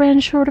of ran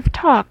short of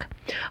talk.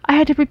 I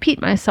had to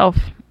repeat myself,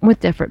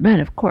 with different men,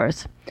 of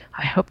course.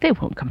 I hope they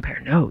won't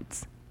compare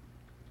notes.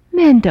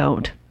 Men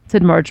don't,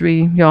 said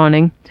Marjorie,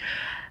 yawning.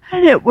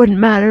 And it wouldn't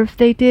matter if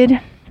they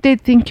did.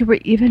 They'd think you were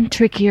even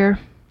trickier.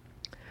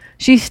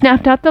 She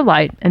snapped out the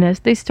light, and as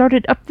they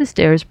started up the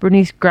stairs,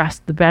 Bernice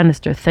grasped the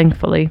banister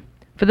thankfully.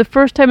 For the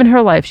first time in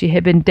her life she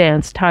had been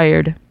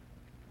dance-tired.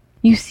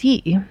 You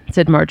see,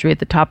 said Marjorie at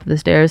the top of the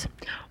stairs,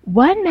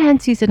 one man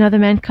sees another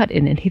man cut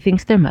in, and he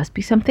thinks there must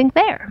be something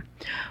there.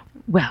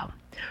 Well,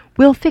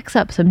 we'll fix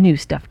up some new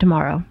stuff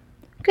tomorrow.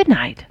 Good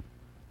night.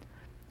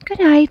 Good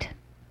night.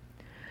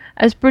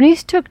 As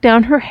Bernice took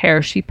down her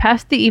hair, she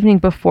passed the evening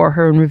before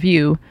her in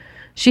review.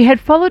 She had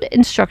followed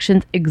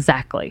instructions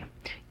exactly.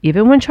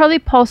 Even when Charlie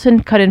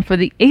Paulson cut in for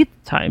the 8th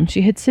time,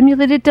 she had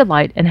simulated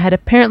delight and had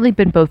apparently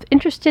been both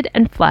interested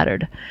and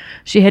flattered.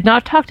 She had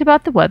not talked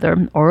about the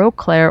weather, or Eau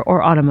Claire,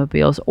 or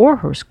automobiles, or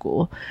her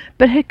school,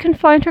 but had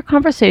confined her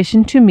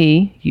conversation to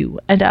me, you,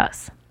 and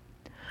us.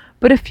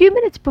 But a few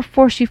minutes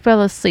before she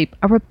fell asleep,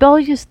 a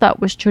rebellious thought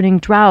was churning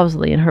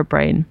drowsily in her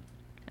brain.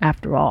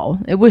 After all,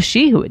 it was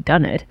she who had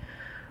done it.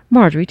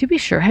 Marjorie, to be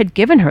sure, had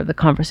given her the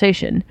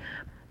conversation,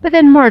 but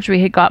then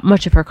Marjorie had got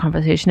much of her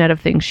conversation out of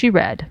things she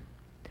read.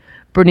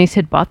 Bernice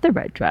had bought the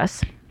red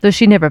dress, though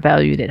she never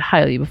valued it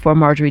highly before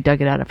Marjorie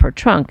dug it out of her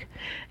trunk,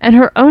 and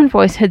her own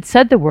voice had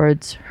said the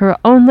words, her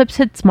own lips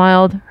had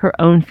smiled, her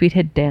own feet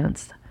had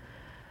danced.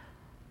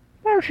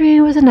 Marjorie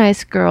was a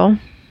nice girl.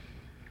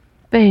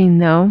 Vain,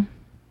 though.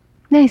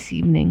 Nice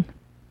evening.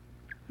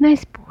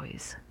 Nice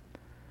boys.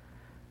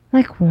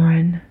 Like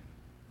Warren.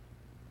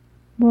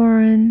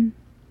 Warren.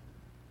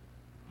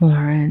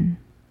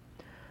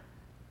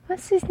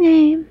 What's his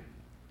name?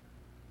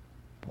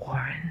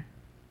 Warren.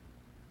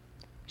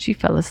 She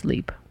fell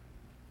asleep.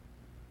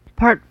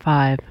 Part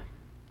 5.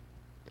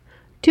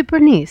 To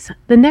Bernice,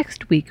 the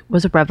next week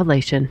was a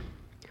revelation.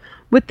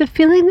 With the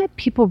feeling that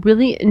people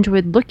really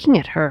enjoyed looking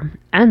at her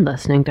and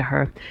listening to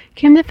her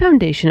came the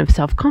foundation of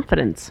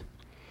self-confidence.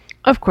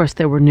 Of course,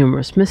 there were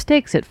numerous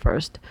mistakes at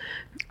first.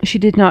 She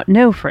did not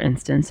know, for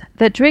instance,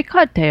 that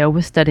Draycott Deo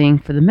was studying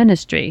for the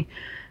ministry.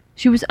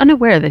 She was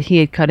unaware that he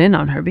had cut in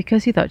on her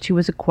because he thought she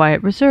was a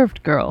quiet,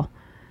 reserved girl.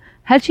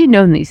 Had she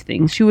known these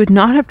things, she would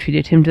not have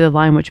treated him to the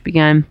line which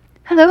began,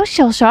 "Hello,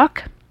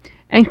 Shellshock,"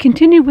 and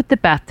continued with the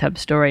bathtub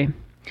story.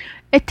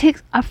 "It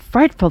takes a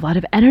frightful lot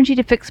of energy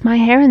to fix my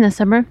hair in the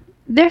summer.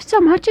 There's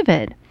so much of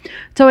it.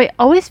 So I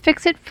always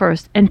fix it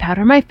first and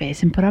powder my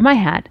face and put on my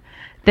hat.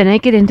 Then I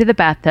get into the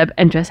bathtub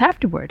and dress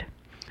afterward.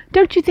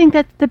 Don't you think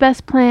that's the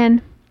best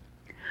plan?"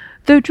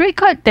 Though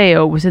Draycott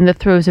Deo was in the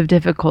throes of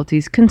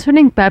difficulties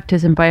concerning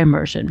baptism by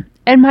immersion,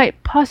 and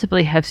might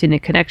possibly have seen a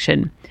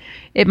connection,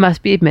 it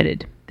must be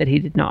admitted that he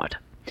did not.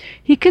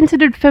 He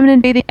considered feminine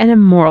bathing an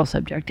immoral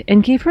subject,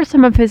 and gave her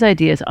some of his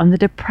ideas on the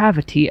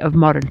depravity of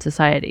modern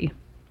society.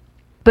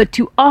 But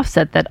to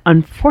offset that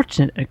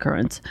unfortunate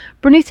occurrence,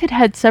 Bernice had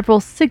had several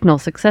signal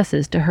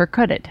successes to her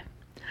credit.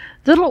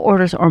 Little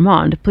Orders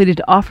Ormond pleaded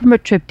to offer him a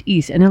trip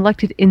east and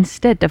elected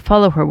instead to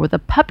follow her with a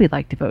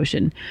puppy-like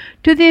devotion,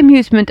 to the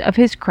amusement of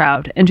his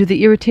crowd and to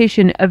the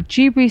irritation of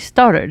G. Reese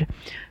Stoddard,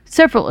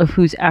 several of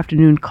whose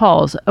afternoon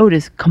calls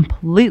Otis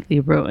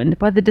completely ruined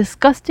by the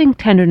disgusting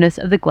tenderness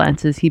of the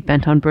glances he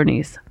bent on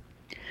Bernice.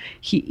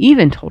 He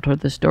even told her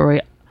the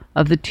story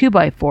of the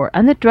 2x4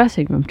 and the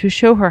dressing room to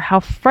show her how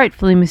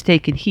frightfully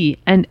mistaken he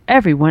and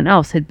everyone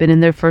else had been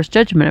in their first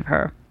judgment of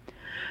her.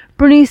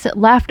 Bernice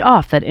laughed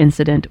off that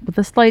incident with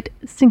a slight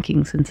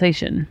sinking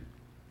sensation.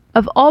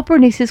 Of all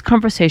Bernice's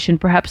conversation,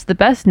 perhaps the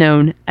best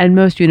known and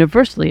most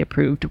universally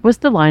approved was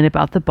the line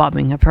about the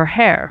bobbing of her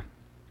hair.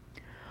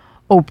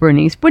 "Oh,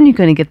 Bernice, when are you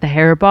going to get the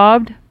hair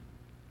bobbed?"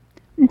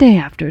 "Day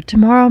after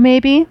tomorrow,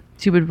 maybe,"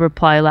 she would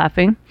reply,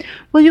 laughing.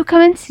 "Will you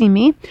come and see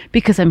me?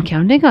 Because I'm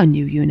counting on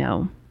you, you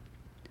know."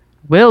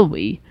 "Will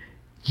we?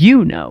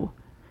 You know.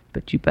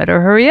 But you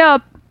better hurry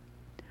up."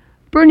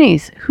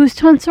 Bernice, whose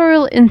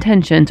tonsorial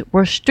intentions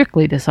were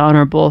strictly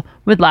dishonorable,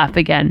 would laugh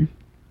again.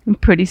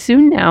 "Pretty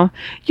soon now.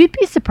 You'd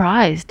be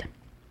surprised."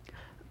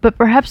 But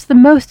perhaps the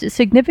most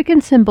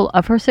significant symbol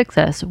of her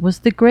success was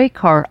the gray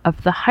car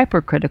of the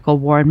hypercritical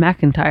Warren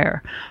McIntyre,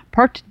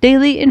 parked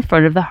daily in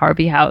front of the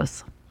Harvey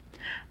house.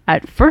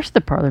 At first the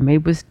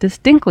parlour-maid was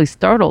distinctly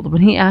startled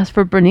when he asked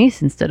for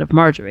Bernice instead of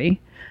Marjorie.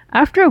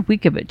 After a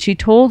week of it, she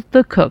told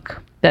the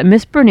cook that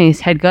Miss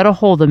Bernice had got a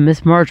hold of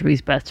Miss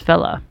Marjorie's best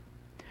fella.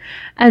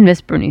 And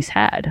Miss Bernice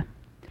had.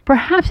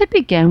 Perhaps it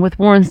began with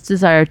Warren's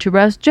desire to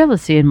rouse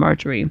jealousy in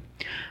Marjorie.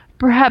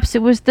 Perhaps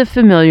it was the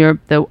familiar,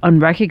 though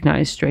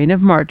unrecognized, strain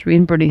of Marjorie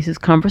and Bernice's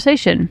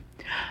conversation.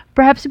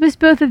 Perhaps it was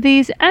both of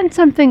these, and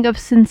something of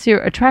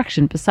sincere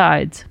attraction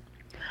besides.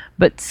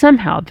 But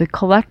somehow the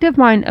collective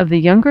mind of the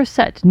younger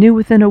set knew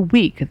within a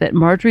week that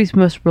Marjorie's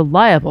most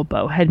reliable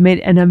beau had made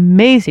an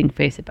amazing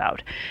face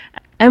about,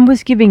 and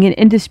was giving an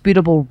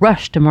indisputable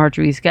rush to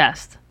Marjorie's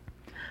guest.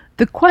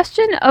 The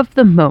question of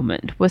the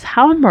moment was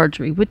how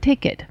Marjorie would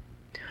take it.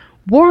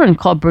 Warren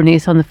called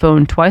Bernice on the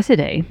phone twice a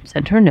day,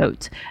 sent her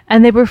notes,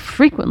 and they were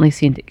frequently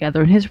seen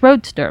together in his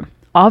roadster,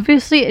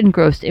 obviously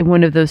engrossed in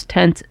one of those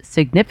tense,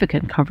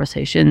 significant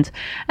conversations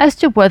as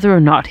to whether or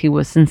not he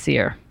was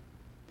sincere.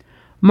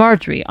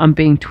 Marjorie, on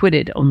being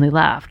twitted, only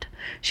laughed.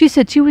 She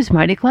said she was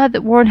mighty glad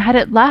that Warren had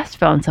at last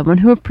found someone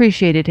who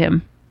appreciated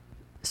him.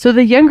 So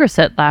the younger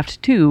set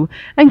laughed too,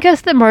 and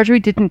guessed that Marjorie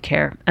didn't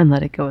care, and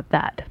let it go at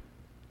that.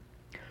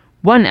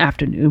 One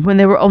afternoon, when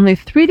there were only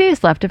 3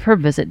 days left of her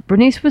visit,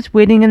 Bernice was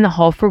waiting in the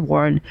hall for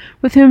Warren,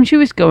 with whom she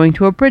was going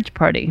to a bridge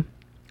party.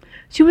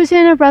 She was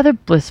in a rather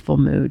blissful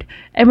mood,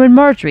 and when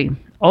Marjorie,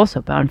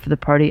 also bound for the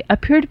party,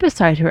 appeared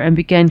beside her and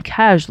began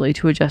casually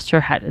to adjust her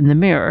hat in the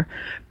mirror,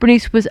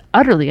 Bernice was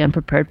utterly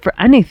unprepared for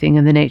anything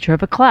in the nature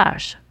of a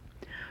clash.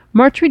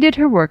 Marjorie did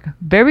her work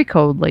very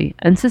coldly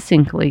and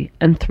succinctly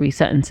in 3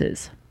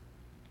 sentences.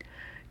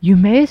 "You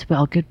may as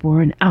well get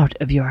Warren out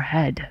of your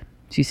head,"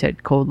 she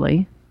said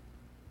coldly.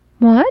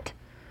 "What?"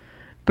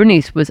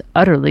 Bernice was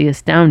utterly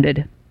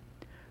astounded.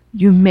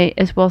 "You may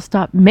as well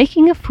stop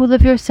making a fool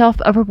of yourself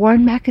over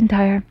Warren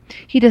McIntyre.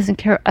 He doesn't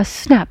care a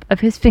snap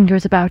of his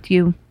fingers about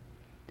you."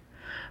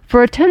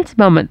 For a tense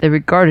moment they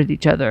regarded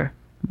each other,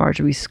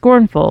 Marjorie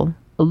scornful,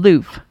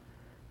 aloof,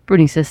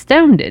 Bernice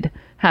astounded,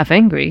 half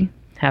angry,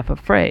 half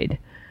afraid.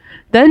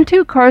 Then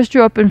 2 cars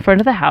drew up in front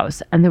of the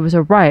house, and there was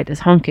a riotous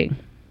honking.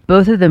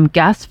 Both of them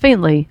gasped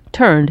faintly,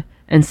 turned,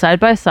 and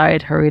side by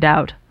side hurried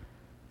out.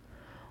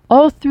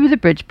 All through the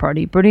bridge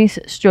party, Bernice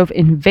strove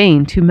in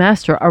vain to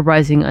master a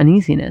rising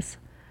uneasiness.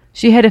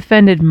 She had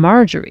offended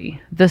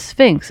Marjorie, the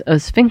Sphinx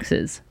of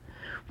Sphinxes.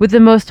 With the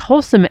most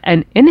wholesome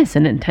and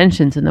innocent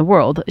intentions in the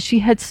world, she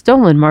had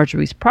stolen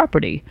Marjorie's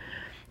property.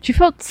 She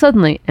felt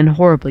suddenly and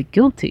horribly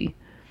guilty.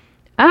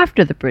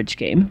 After the bridge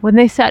game, when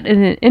they sat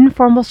in an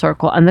informal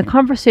circle and the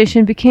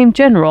conversation became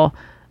general,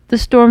 the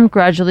storm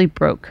gradually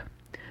broke.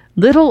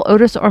 Little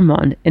Otis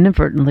Ormond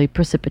inadvertently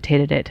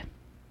precipitated it.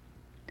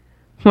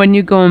 "When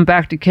you going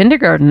back to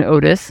kindergarten,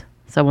 Otis?"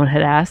 someone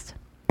had asked.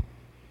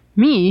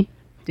 "Me?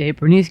 Day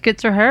Bernice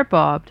gets her hair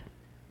bobbed."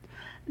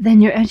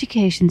 "Then your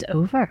education's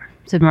over,"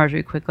 said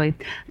Marjorie quickly.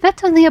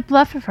 "That's only a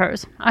bluff of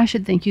hers. I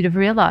should think you'd have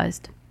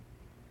realized."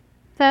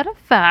 "That a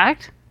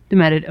fact?"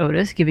 demanded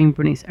Otis, giving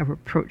Bernice a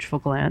reproachful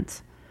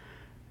glance.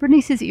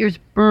 Bernice's ears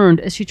burned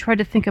as she tried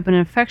to think up an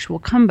effectual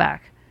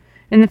comeback.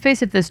 In the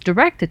face of this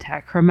direct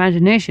attack, her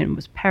imagination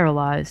was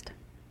paralyzed.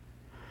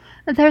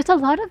 "There's a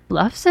lot of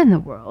bluffs in the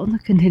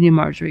world," continued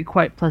Marjorie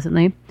quite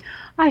pleasantly.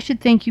 "I should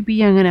think you'd be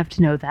young enough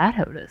to know that,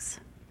 Otis."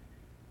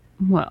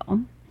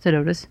 "Well," said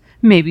Otis,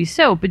 "maybe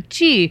so, but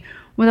gee,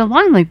 with a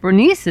line like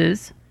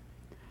Bernice's—"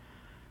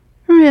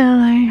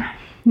 "Really?"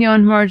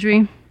 yawned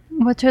Marjorie.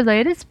 "What's her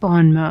latest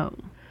bon mot?"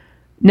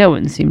 No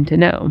one seemed to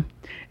know.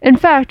 In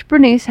fact,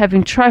 Bernice,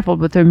 having trifled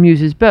with her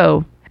muse's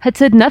beau, had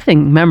said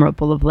nothing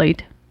memorable of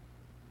late.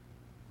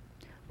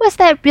 "Was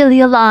that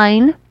really a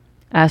line?"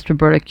 asked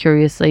Roberta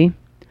curiously.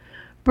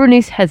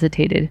 Bernice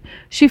hesitated.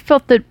 She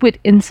felt that wit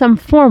in some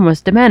form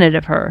was demanded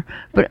of her,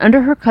 but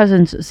under her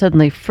cousin's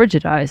suddenly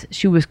frigid eyes,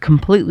 she was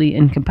completely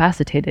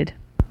incapacitated.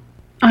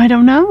 "I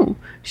don't know,"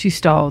 she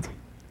stalled.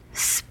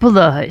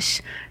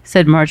 "Splush,"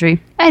 said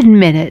Marjorie.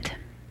 "Admit it."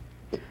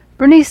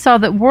 Bernice saw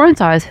that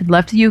Warren's eyes had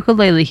left the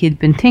ukulele he had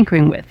been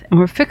tinkering with and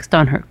were fixed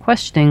on her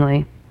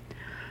questioningly.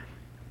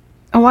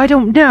 "Oh, I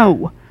don't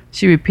know,"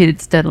 she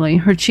repeated steadily.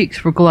 Her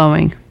cheeks were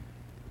glowing.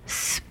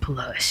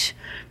 "Splush,"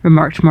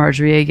 remarked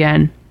Marjorie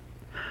again.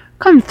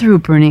 "Come through,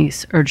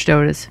 Bernice," urged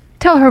Otis.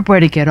 "Tell her where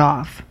to get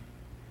off."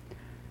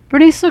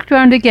 Bernice looked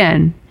round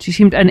again. She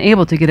seemed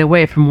unable to get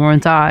away from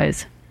Warren's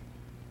eyes.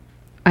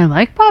 "I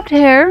like bobbed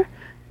hair,"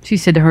 she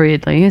said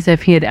hurriedly, as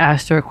if he had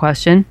asked her a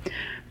question.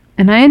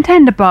 "And I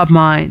intend to bob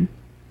mine."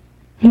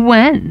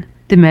 "When?"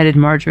 demanded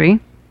Marjorie.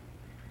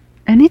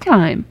 "Any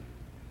time."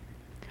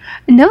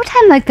 "No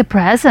time like the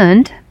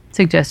present,"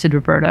 suggested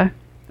Roberta.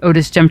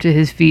 Otis jumped to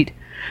his feet.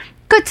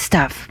 "Good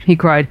stuff," he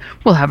cried.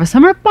 "We'll have a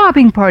summer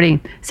bobbing party.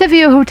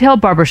 Sevier Hotel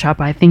Barbershop,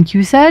 I think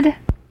you said."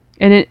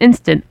 In an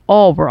instant,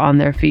 all were on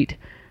their feet.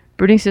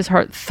 Bernice's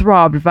heart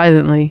throbbed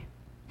violently.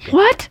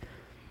 "What?"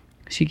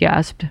 she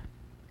gasped.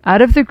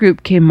 Out of the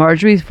group came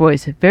Marjorie's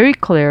voice, very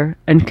clear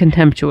and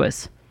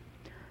contemptuous.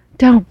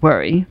 "Don't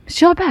worry.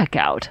 She'll back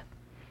out."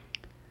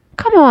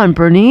 "Come on,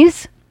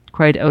 Bernice,"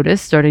 cried Otis,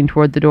 starting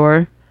toward the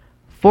door.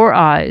 4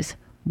 eyes,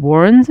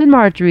 Warren's and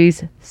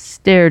Marjorie's,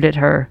 stared at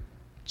her,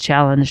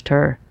 challenged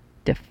her,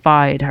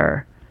 defied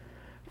her.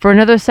 For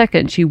another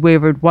second she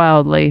wavered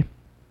wildly.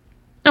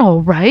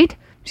 "All right,"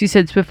 she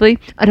said swiftly.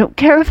 "I don't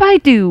care if I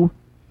do."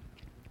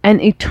 An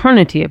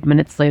eternity of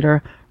minutes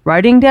later,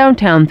 riding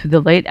downtown through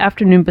the late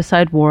afternoon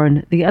beside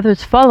Warren, the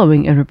others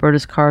following in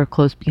Roberta's car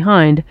close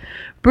behind,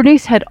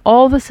 Bernice had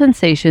all the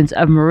sensations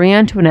of Marie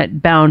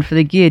Antoinette bound for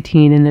the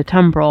guillotine in a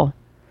tumbril.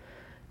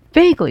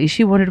 Vaguely,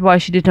 she wondered why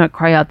she did not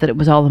cry out that it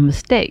was all a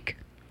mistake.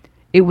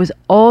 It was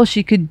all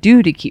she could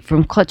do to keep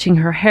from clutching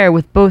her hair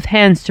with both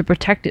hands to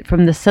protect it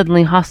from the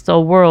suddenly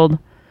hostile world.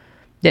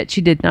 Yet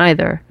she did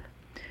neither.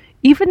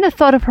 Even the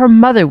thought of her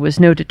mother was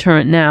no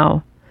deterrent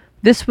now.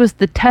 This was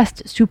the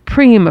test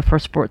supreme of her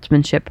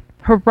sportsmanship,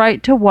 her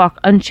right to walk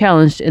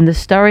unchallenged in the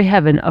starry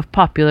heaven of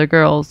popular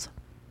girls.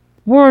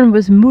 Warren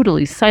was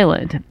moodily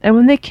silent, and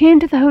when they came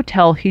to the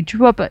hotel he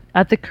drew up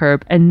at the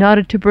curb and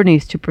nodded to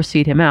Bernice to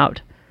precede him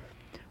out.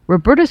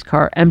 Roberta's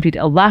car emptied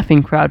a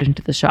laughing crowd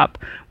into the shop,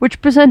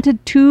 which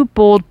presented 2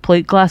 bold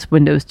plate-glass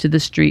windows to the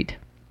street.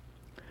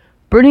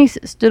 Bernice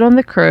stood on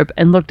the curb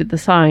and looked at the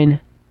sign,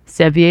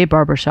 Sevier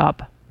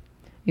Barbershop.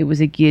 It was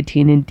a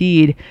guillotine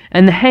indeed,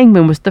 and the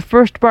hangman was the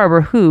first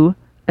barber who,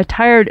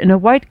 attired in a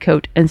white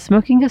coat and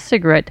smoking a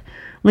cigarette,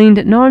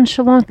 leaned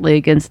nonchalantly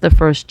against the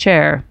first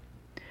chair.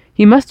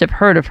 He must have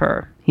heard of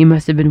her. He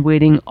must have been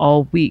waiting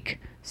all week,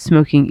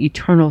 smoking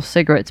eternal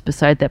cigarettes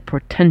beside that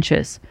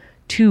portentous,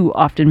 too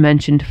often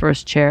mentioned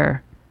first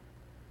chair.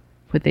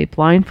 Would they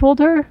blindfold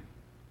her?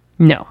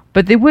 No,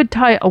 but they would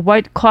tie a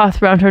white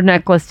cloth round her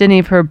neck lest any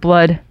of her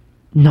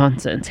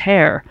nonsense,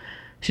 hair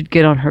should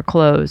get on her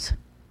clothes.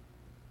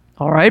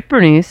 "All right,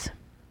 Bernice,"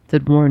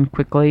 said Warren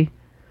quickly.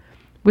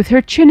 With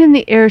her chin in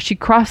the air, she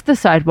crossed the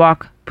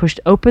sidewalk, pushed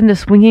open the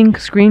swinging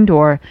screen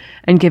door,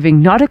 and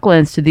giving not a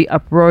glance to the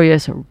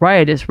uproarious,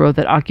 riotous row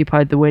that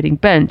occupied the waiting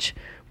bench,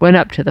 went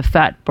up to the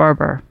fat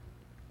barber.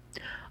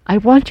 I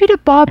want you to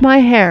bob my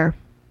hair."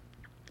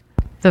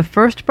 The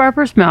first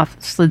barber's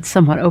mouth slid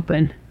somewhat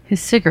open. His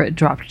cigarette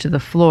dropped to the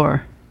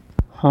floor.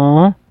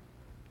 "Huh?"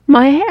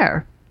 "My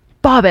hair.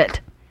 Bob it."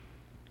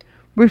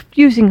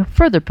 Refusing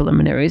further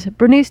preliminaries,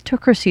 Bernice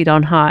took her seat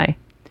on high.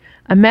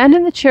 A man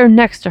in the chair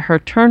next to her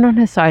turned on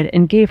his side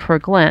and gave her a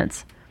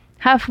glance,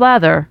 half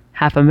lather,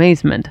 half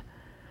amazement.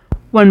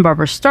 One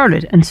barber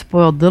started and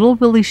spoiled little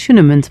Willie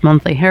Schooneman's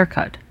monthly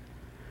haircut.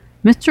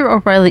 Mr.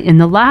 O'Reilly in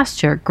the last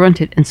chair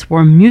grunted and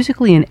swore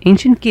musically in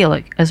ancient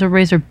Gaelic as a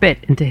razor bit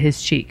into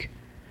his cheek.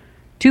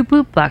 Two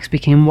bootblacks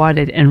became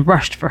wide-eyed and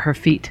rushed for her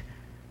feet.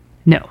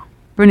 No,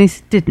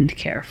 Bernice didn't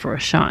care for a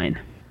shine.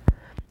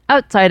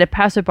 Outside, a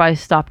passerby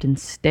stopped and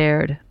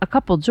stared. A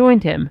couple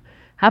joined him.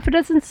 Half a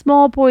dozen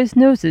small boys'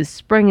 noses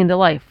sprang into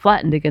life,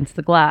 flattened against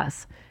the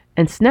glass,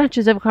 and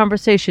snatches of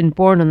conversation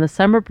borne on the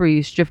summer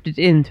breeze drifted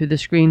in through the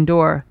screen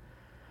door.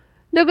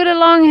 "Look at the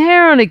long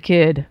hair on the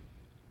kid.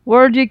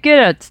 Where'd you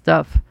get that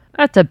stuff?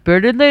 That's a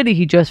bearded lady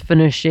he just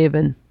finished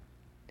shaving."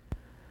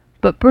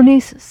 But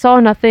Bernice saw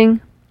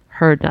nothing,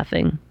 heard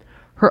nothing.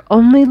 Her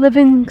only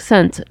living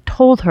sense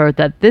told her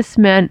that this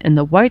man in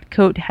the white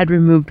coat had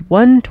removed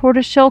one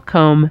tortoiseshell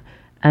comb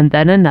and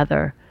then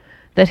another,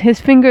 that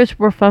his fingers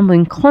were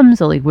fumbling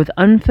clumsily with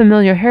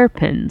unfamiliar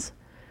hairpins,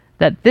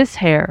 that this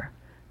hair,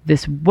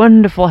 this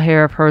wonderful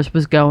hair of hers,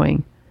 was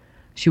going.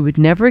 She would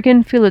never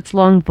again feel its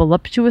long,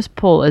 voluptuous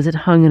pull as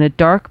it hung in a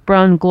dark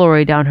brown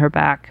glory down her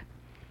back.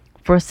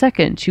 For a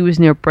second she was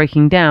near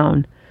breaking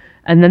down,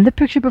 and then the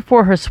picture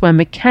before her swam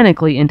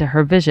mechanically into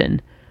her vision,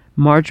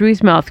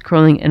 Marjorie's mouth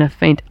curling in a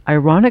faint,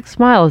 ironic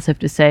smile as if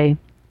to say,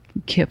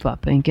 "Give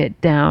up and get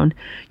down.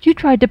 You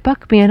tried to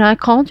buck me and I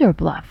called your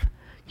bluff.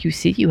 You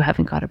see you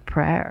haven't got a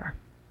prayer."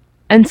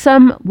 And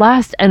some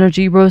last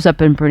energy rose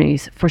up in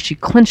Bernice, for she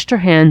clenched her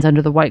hands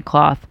under the white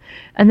cloth,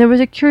 and there was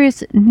a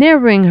curious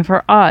narrowing of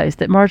her eyes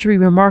that Marjorie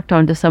remarked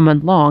on to someone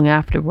long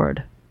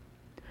afterward.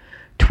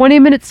 20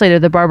 minutes later,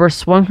 the barber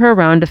swung her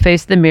around to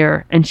face the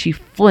mirror, and she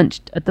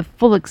flinched at the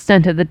full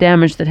extent of the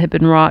damage that had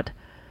been wrought.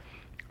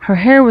 Her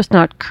hair was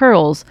not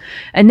curls,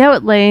 and now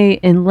it lay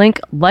in lank,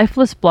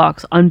 lifeless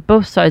blocks on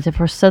both sides of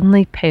her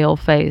suddenly pale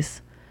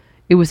face.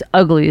 It was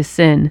ugly as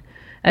sin,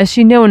 as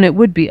she'd known it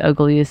would be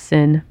ugly as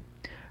sin.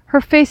 Her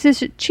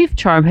face's chief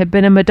charm had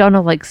been a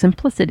Madonna-like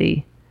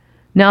simplicity.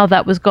 Now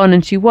that was gone,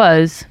 and she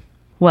was,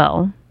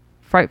 well,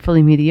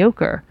 frightfully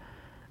mediocre.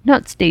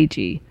 Not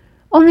stagey,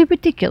 only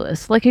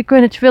ridiculous, like a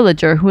Greenwich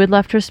villager who had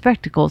left her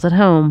spectacles at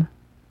home.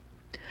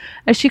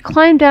 As she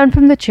climbed down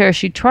from the chair,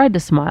 she tried to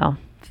smile,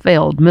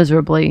 failed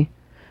miserably.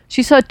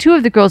 She saw two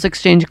of the girls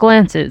exchange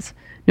glances,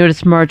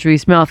 noticed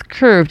Marjorie's mouth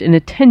curved in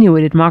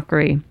attenuated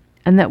mockery,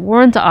 and that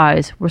Warren's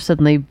eyes were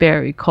suddenly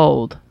very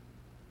cold.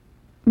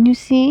 "You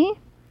see?"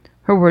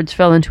 Her words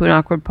fell into an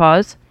awkward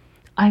pause.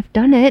 "I've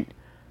done it."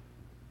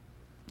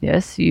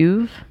 "Yes,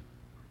 you've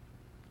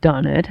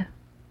done it,"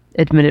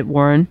 admitted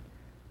Warren.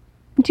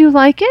 "Do you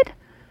like it?"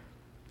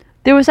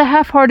 There was a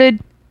half-hearted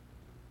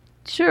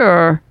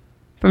 "Sure,"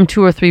 from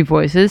 2 or 3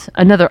 voices,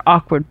 another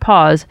awkward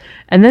pause,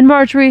 and then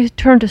Marjorie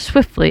turned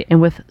swiftly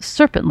and with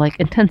serpent-like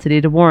intensity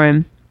to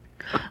Warren.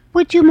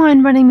 "Would you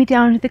mind running me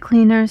down to the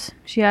cleaners?"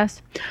 she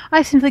asked.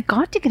 "I simply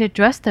got to get it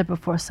dressed there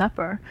before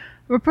supper.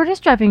 Roberta's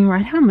driving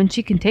right home and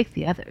she can take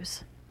the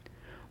others."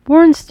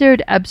 Warren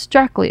stared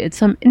abstractly at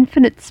some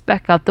infinite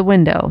speck out the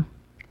window.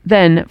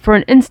 Then, for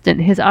an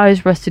instant, his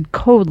eyes rested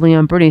coldly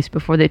on Bernice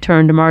before they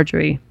turned to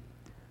Marjorie.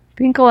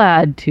 "Be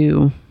glad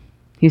to,"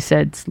 he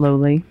said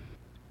slowly.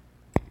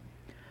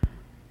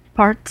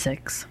 Part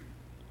 6.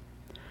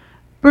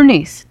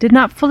 Bernice did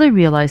not fully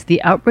realize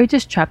the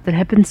outrageous trap that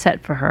had been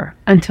set for her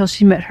until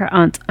she met her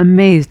aunt's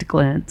amazed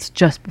glance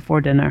just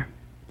before dinner.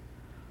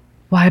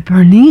 "Why,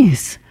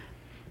 Bernice!"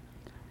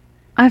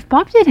 "I've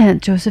bobbed it,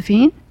 Aunt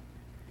Josephine."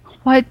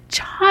 "Why,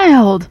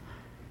 child!"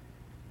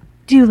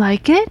 "Do you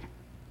like it?"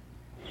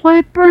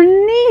 "Why,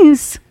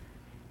 Bernice!"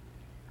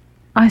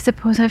 "I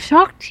suppose I've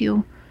shocked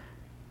you."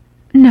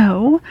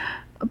 "No,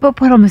 but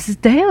what'll Mrs.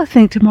 Deo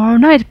think tomorrow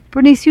night?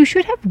 Bernice, you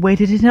should have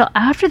waited until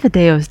after the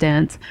Deo's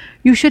dance.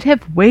 You should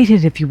have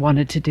waited if you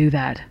wanted to do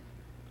that."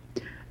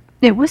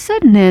 "It was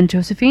sudden, Aunt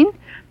Josephine.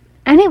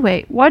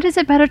 Anyway, why does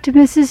it matter to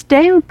Mrs.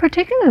 Deo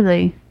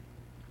particularly?"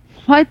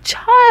 "Why,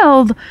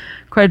 child!"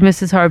 cried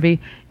Mrs. Harvey.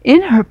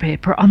 In her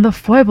paper on the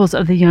foibles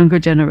of the younger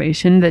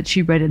generation that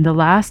she read in the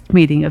last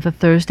meeting of the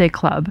Thursday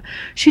Club,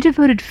 she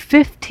devoted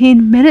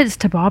 15 minutes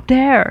to bobbed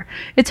hair.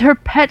 It's her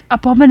pet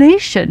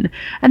abomination,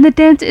 and the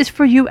dance is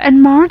for you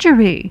and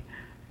Marjorie.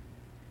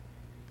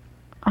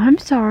 "I'm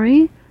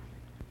sorry."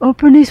 "Oh,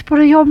 Bernice,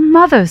 what'll your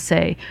mother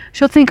say?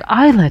 She'll think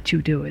I let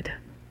you do it."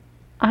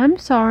 "I'm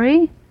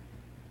sorry."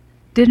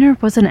 Dinner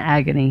was an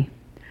agony.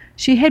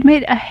 She had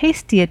made a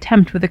hasty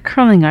attempt with a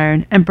curling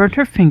iron and burnt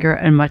her finger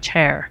and much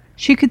hair.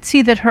 She could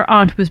see that her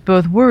aunt was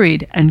both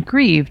worried and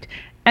grieved,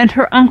 and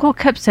her uncle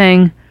kept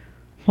saying,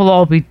 "Well,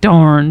 I'll be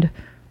darned,"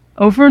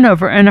 over and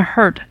over in a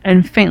hurt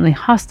and faintly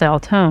hostile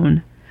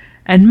tone,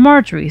 and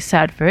Marjorie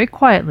sat very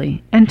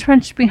quietly,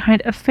 entrenched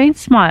behind a faint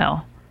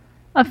smile,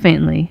 a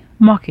faintly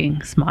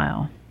mocking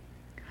smile.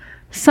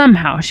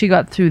 Somehow she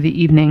got through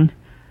the evening.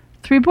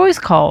 3 boys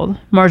called,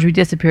 Marjorie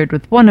disappeared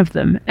with one of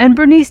them, and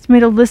Bernice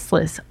made a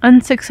listless,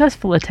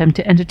 unsuccessful attempt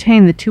to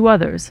entertain the 2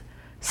 others,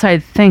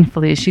 sighed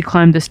thankfully as she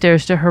climbed the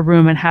stairs to her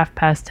room at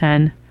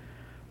 10:30.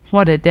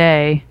 What a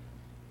day.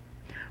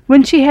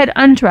 When she had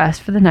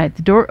undressed for the night,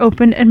 the door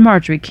opened and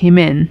Marjorie came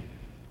in.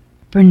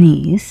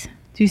 "Bernice,"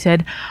 she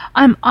said,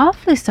 "I'm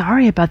awfully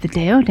sorry about the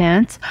Deo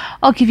dance.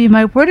 I'll give you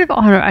my word of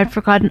honor I'd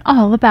forgotten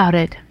all about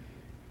it."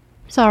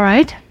 "It's all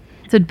right,"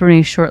 said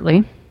Bernice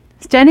shortly.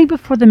 Standing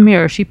before the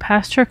mirror, she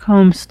passed her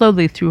comb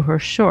slowly through her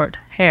short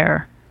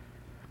hair.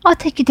 "I'll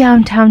take you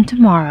downtown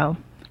tomorrow,"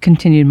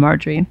 continued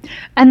Marjorie,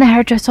 "and the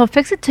hairdresser will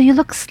fix it till you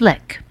look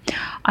slick.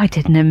 I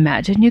didn't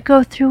imagine you'd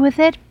go through with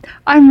it.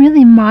 I'm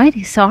really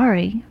mighty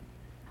sorry."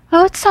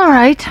 "Oh, it's all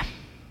right."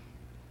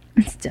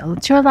 "Still,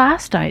 it's your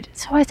last night,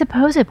 so I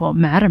suppose it won't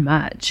matter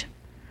much."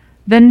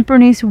 Then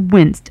Bernice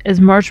winced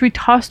as Marjorie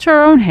tossed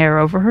her own hair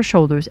over her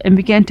shoulders and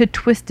began to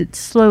twist it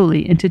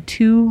slowly into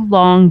 2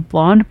 long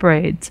blonde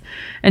braids,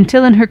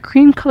 until in her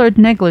cream-colored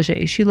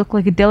negligee she looked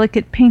like a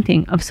delicate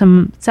painting of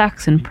some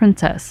Saxon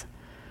princess.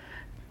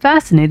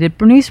 Fascinated,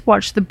 Bernice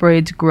watched the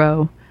braids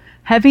grow.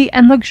 Heavy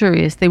and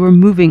luxurious, they were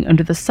moving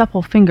under the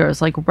supple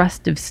fingers like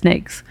restive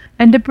snakes,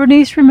 and to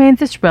Bernice remained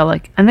this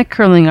relic and the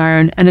curling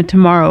iron and a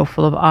tomorrow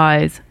full of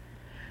eyes.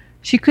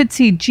 She could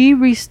see G.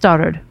 Reese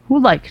Stoddard, who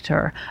liked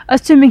her,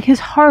 assuming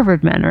his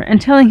Harvard manner and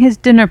telling his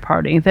dinner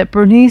party that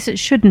Bernice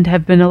shouldn't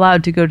have been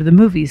allowed to go to the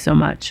movies so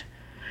much.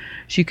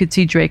 She could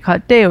see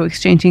Draycott Deo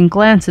exchanging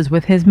glances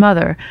with his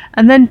mother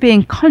and then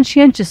being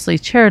conscientiously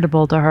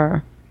charitable to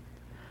her.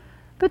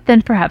 But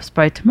then perhaps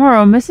by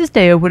tomorrow Mrs.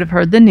 Deo would have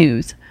heard the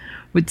news,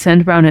 would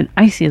send round an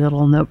icy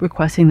little note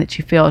requesting that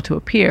she fail to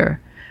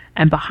appear,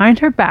 and behind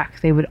her back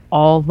they would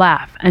all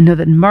laugh and know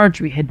that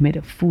Marjorie had made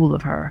a fool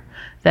of her,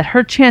 that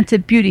her chance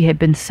at beauty had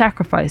been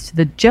sacrificed to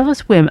the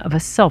jealous whim of a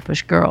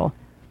selfish girl.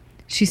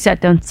 She sat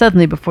down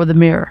suddenly before the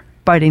mirror,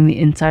 biting the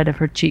inside of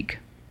her cheek.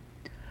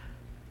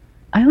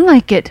 "I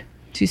like it,"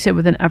 she said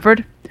with an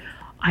effort.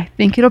 "I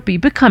think it'll be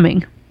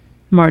becoming."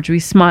 Marjorie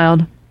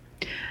smiled.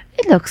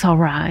 "It looks all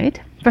right.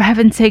 For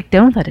heaven's sake,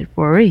 don't let it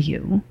worry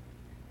you."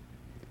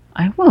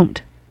 "I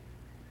won't."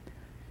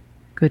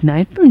 "Good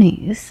night,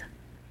 Bernice."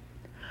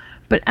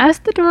 But as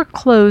the door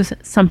closed,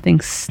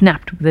 something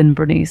snapped within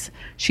Bernice.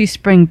 She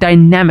sprang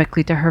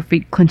dynamically to her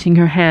feet, clenching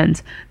her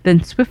hands,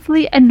 then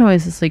swiftly and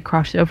noiselessly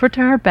crossed over to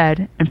her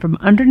bed and from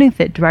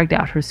underneath it dragged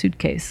out her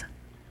suitcase.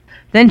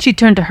 Then she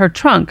turned to her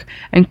trunk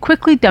and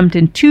quickly dumped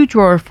in 2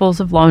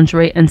 drawerfuls of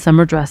lingerie and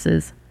summer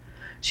dresses.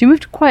 She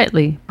moved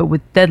quietly, but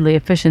with deadly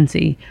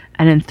efficiency,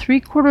 and in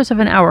 3/4 of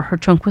an hour her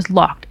trunk was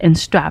locked and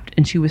strapped,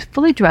 and she was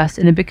fully dressed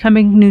in a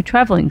becoming new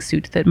traveling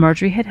suit that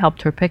Marjorie had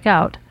helped her pick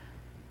out.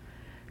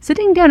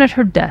 Sitting down at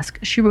her desk,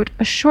 she wrote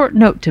a short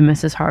note to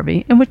Mrs.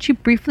 Harvey in which she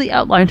briefly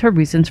outlined her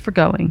reasons for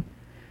going.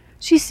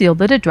 She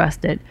sealed it,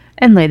 addressed it,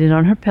 and laid it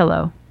on her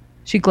pillow.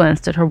 She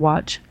glanced at her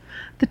watch.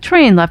 The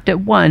train left at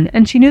 1,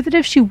 and she knew that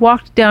if she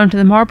walked down to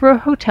the Marlborough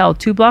Hotel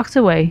 2 blocks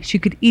away, she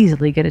could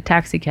easily get a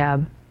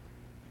taxicab.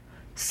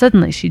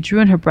 Suddenly she drew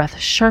in her breath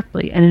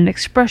sharply, and an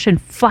expression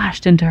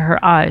flashed into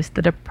her eyes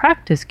that a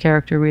practiced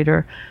character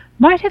reader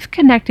might have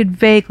connected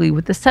vaguely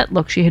with the set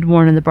look she had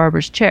worn in the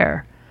barber's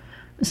chair.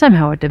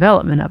 Somehow a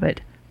development of it.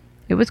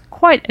 It was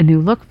quite a new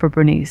look for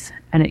Bernice,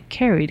 and it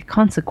carried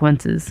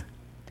consequences.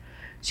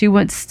 She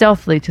went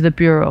stealthily to the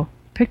bureau,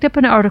 picked up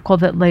an article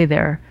that lay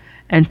there,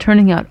 and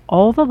turning out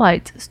all the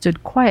lights,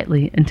 stood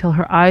quietly until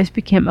her eyes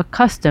became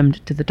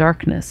accustomed to the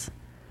darkness.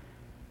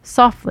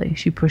 Softly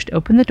she pushed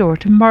open the door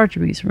to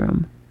Marjorie's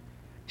room.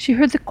 She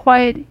heard the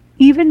quiet,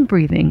 even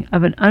breathing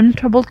of an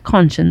untroubled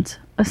conscience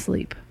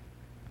asleep.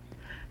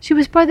 She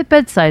was by the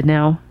bedside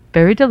now,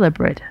 very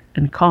deliberate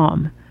and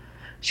calm.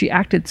 She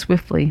acted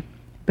swiftly.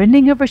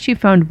 Bending over, she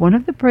found one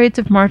of the braids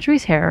of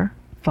Marjorie's hair,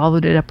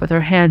 followed it up with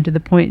her hand to the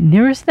point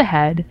nearest the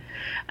head,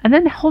 and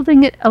then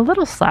holding it a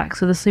little slack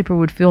so the sleeper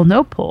would feel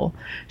no pull,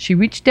 she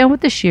reached down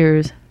with the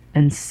shears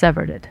and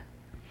severed it.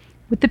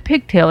 With the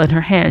pigtail in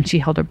her hand, she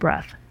held her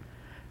breath.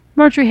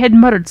 Marjorie had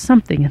muttered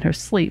something in her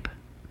sleep.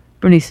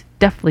 Bernice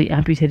deftly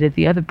amputated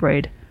the other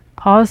braid,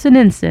 paused an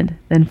instant,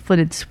 then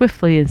flitted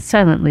swiftly and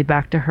silently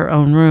back to her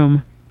own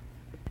room.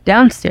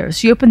 Downstairs,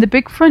 she opened the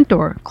big front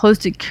door,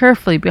 closed it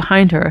carefully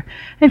behind her,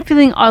 and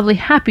feeling oddly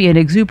happy and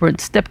exuberant,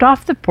 stepped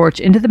off the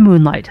porch into the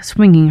moonlight,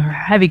 swinging her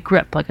heavy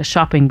grip like a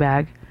shopping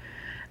bag.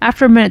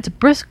 After a minute's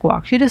brisk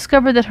walk, she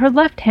discovered that her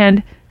left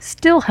hand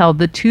still held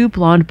the 2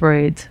 blonde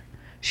braids.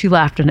 She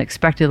laughed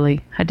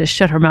unexpectedly, had to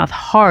shut her mouth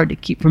hard to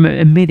keep from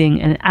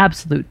emitting an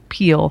absolute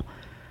peal.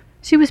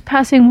 She was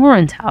passing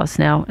Warren's house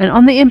now, and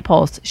on the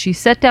impulse, she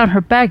set down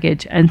her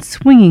baggage and,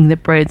 swinging the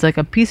braids like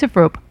a piece of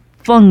rope,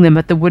 flung them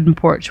at the wooden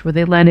porch, where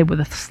they landed with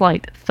a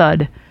slight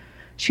thud.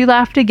 She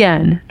laughed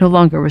again, no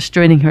longer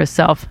restraining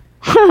herself.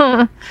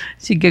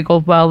 She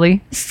giggled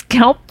wildly.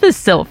 "Scalp the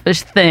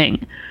selfish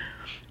thing!"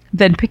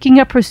 Then, picking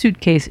up her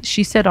suitcase,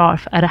 she set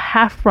off at a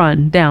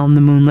half-run down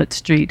the moonlit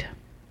street.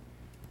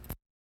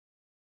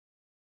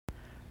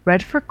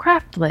 Read for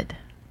CraftLit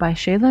by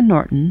Shayla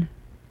Norton.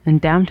 in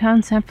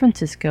downtown San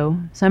Francisco,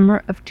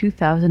 summer of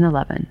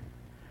 2011.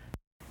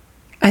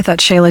 I thought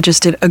Shayla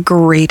just did a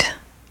great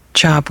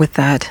job with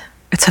that.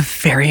 It's a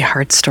very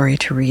hard story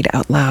to read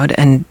out loud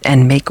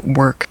and make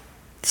work.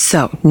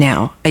 So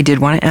now, I did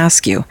want to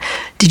ask you,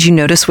 did you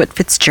notice what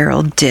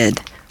Fitzgerald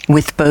did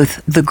with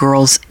both the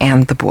girls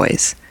and the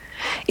boys?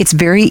 It's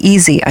very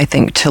easy, I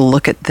think, to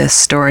look at this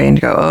story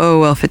and go, oh,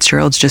 well,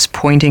 Fitzgerald's just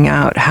pointing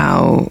out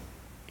how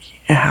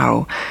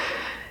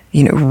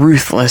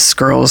ruthless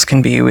girls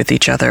can be with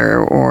each other,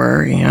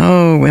 or,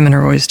 women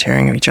are always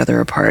tearing each other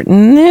apart.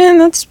 And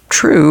that's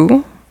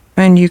true.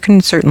 And you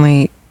can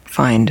certainly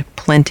find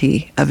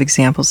plenty of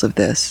examples of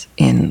this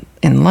in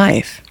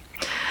life.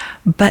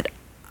 But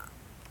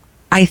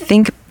I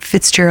think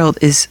Fitzgerald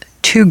is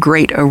too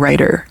great a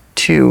writer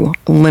to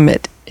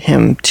limit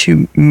him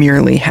to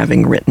merely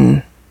having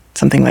written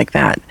something like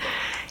that.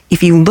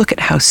 If you look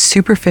at how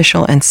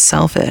superficial and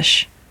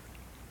selfish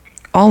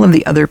all of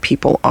the other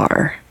people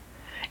are,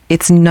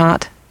 it's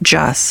not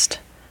just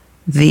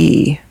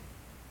the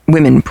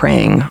women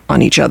preying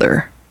on each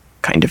other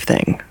kind of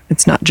thing.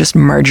 It's not just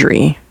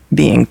Marjorie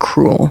being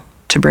cruel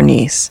to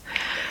Bernice,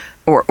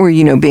 or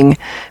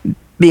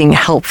being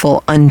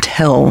helpful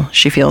until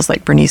she feels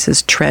like Bernice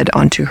has tread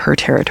onto her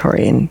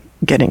territory and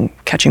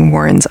catching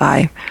Warren's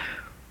eye.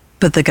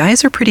 But the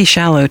guys are pretty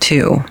shallow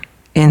too,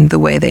 in the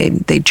way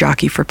they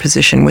jockey for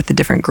position with the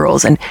different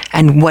girls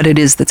and what it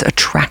is that's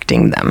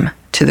attracting them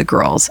to the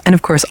girls. And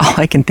of course, all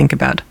I can think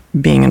about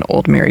being an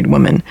old married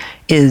woman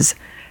is,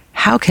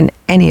 how can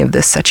any of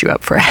this set you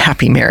up for a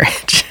happy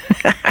marriage?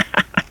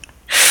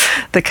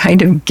 The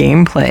kind of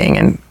game playing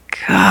and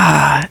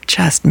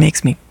just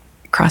makes me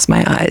cross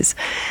my eyes.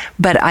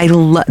 But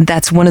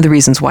that's one of the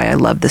reasons why I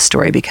love this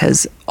story,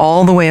 because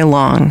all the way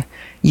along,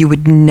 you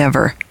would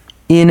never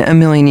in a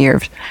million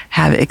years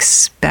have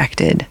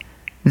expected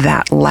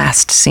that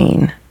last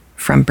scene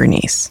from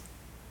Bernice.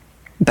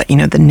 But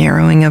the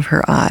narrowing of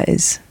her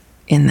eyes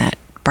in that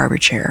barber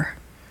chair,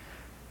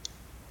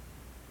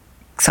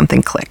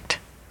 something clicked,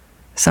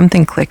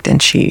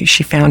 and she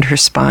found her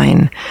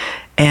spine.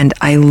 And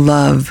I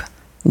love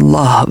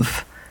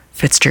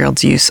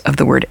Fitzgerald's use of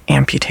the word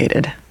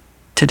amputated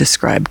to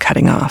describe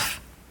cutting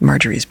off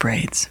Marjorie's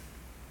braids.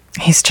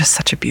 He's just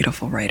such a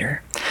beautiful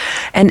writer.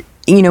 And,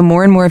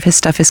 more and more of his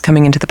stuff is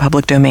coming into the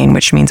public domain,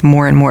 which means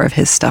more and more of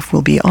his stuff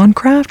will be on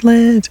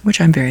CraftLit, which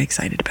I'm very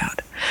excited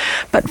about.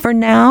 But for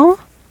now,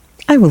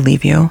 I will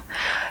leave you.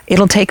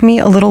 It'll take me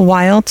a little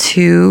while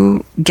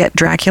to get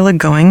Dracula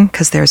going,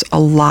 because there's a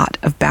lot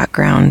of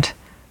background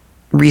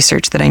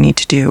research that I need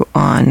to do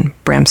on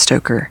Bram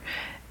Stoker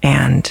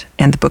and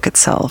the book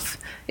itself,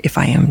 if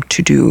I am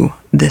to do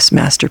this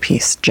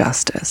masterpiece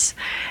justice.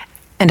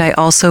 And I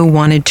also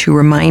wanted to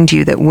remind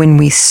you that when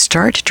we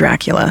start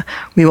Dracula,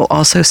 we will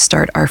also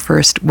start our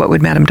first What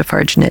Would Madame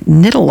Defarge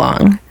Knit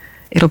along.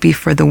 It'll be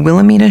for the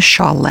Wilhelmina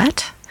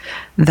Shawlette.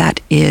 That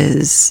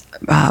is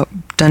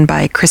done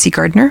by Chrissy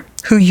Gardner,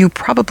 who you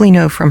probably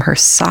know from her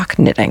sock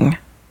knitting,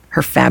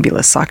 her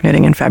fabulous sock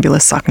knitting and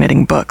fabulous sock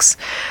knitting books.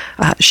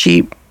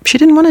 She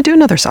didn't want to do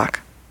another sock,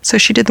 so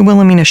she did the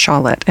Wilhelmina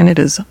Shawlette, and it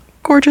is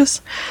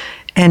gorgeous.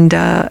 And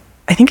I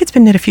think it's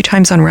been knit a few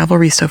times on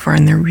Ravelry so far,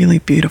 and they're really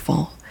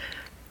beautiful.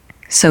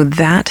 So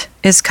that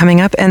is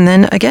coming up. And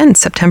then again,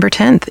 September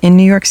 10th in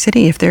New York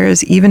City. If there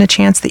is even a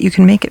chance that you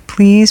can make it,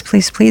 please,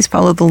 please, please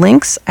follow the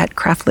links at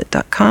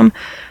craftlit.com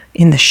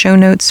in the show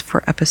notes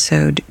for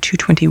episode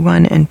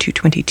 221 and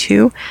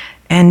 222.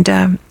 And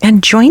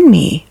join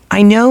me.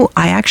 I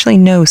actually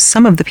know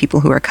some of the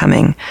people who are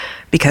coming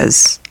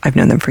because I've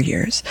known them for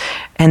years.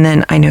 And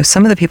then I know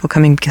some of the people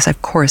coming because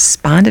I've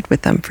corresponded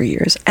with them for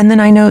years. And then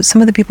I know some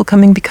of the people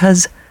coming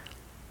because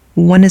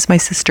one is my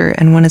sister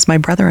and one is my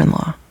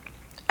brother-in-law.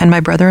 And my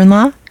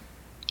brother-in-law,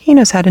 he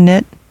knows how to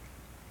knit.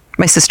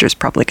 My sister's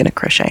probably going to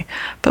crochet.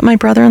 But my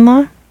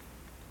brother-in-law,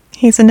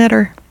 he's a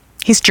knitter.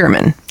 He's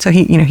German, so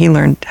he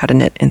learned how to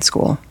knit in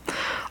school.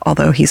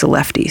 Although he's a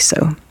lefty,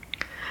 so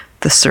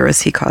the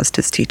service he caused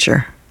his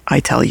teacher, I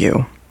tell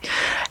you.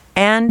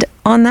 And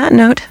on that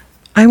note,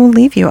 I will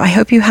leave you. I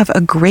hope you have a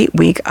great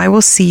week. I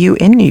will see you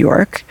in New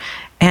York,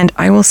 and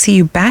I will see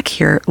you back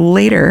here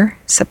later,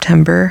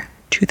 September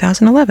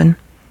 2011,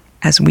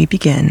 as we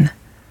begin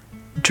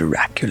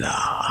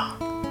Dracula.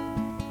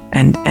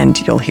 And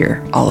you'll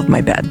hear all of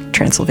my bad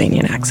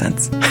Transylvanian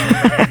accents.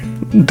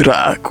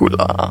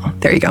 Dracula.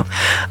 There you go.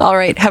 All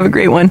right, have a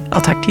great one.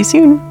 I'll talk to you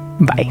soon.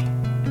 Bye.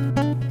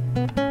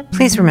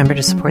 Please remember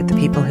to support the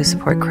people who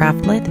support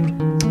CraftLit.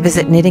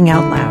 Visit Knitting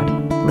Out Loud,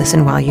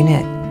 listen while you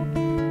knit,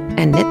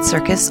 and Knit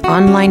Circus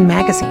online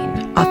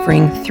magazine,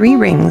 offering 3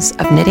 rings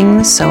of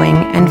knitting, sewing,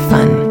 and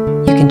fun.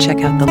 You can check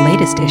out the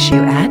latest issue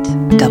at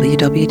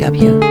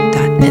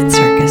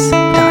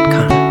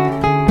www.knitcircus.com.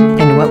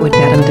 And What Would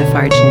Madame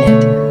Defarge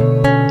Knit?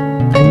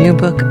 A new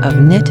book of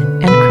knit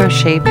and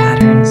crochet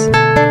patterns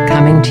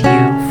coming to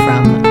you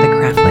from the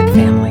CraftLit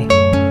family.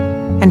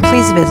 And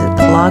please visit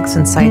the blogs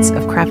and sites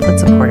of CraftLit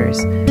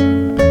supporters.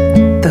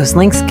 Those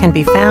links can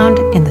be found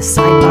in the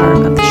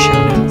sidebar of the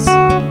show notes.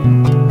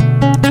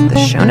 The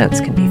show notes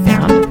can be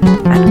found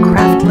at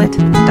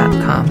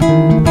craftlit.com.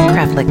 craftlit.com.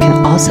 CraftLit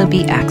can also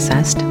be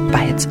accessed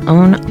by its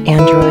own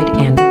Android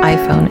and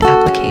iPhone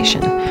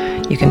application.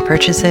 You can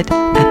purchase it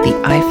at the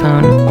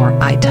iPhone or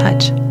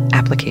iTouch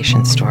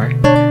application store,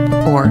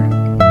 or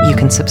you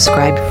can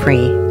subscribe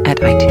free at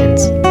iTunes.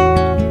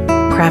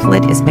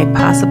 CraftLit is made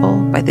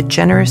possible by the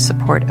generous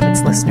support of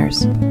its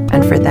listeners,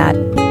 and for that,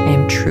 I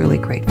am truly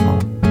grateful.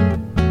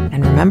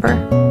 And remember,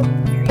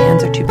 if your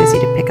hands are too busy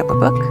to pick up a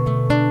book,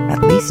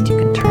 at least you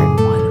can turn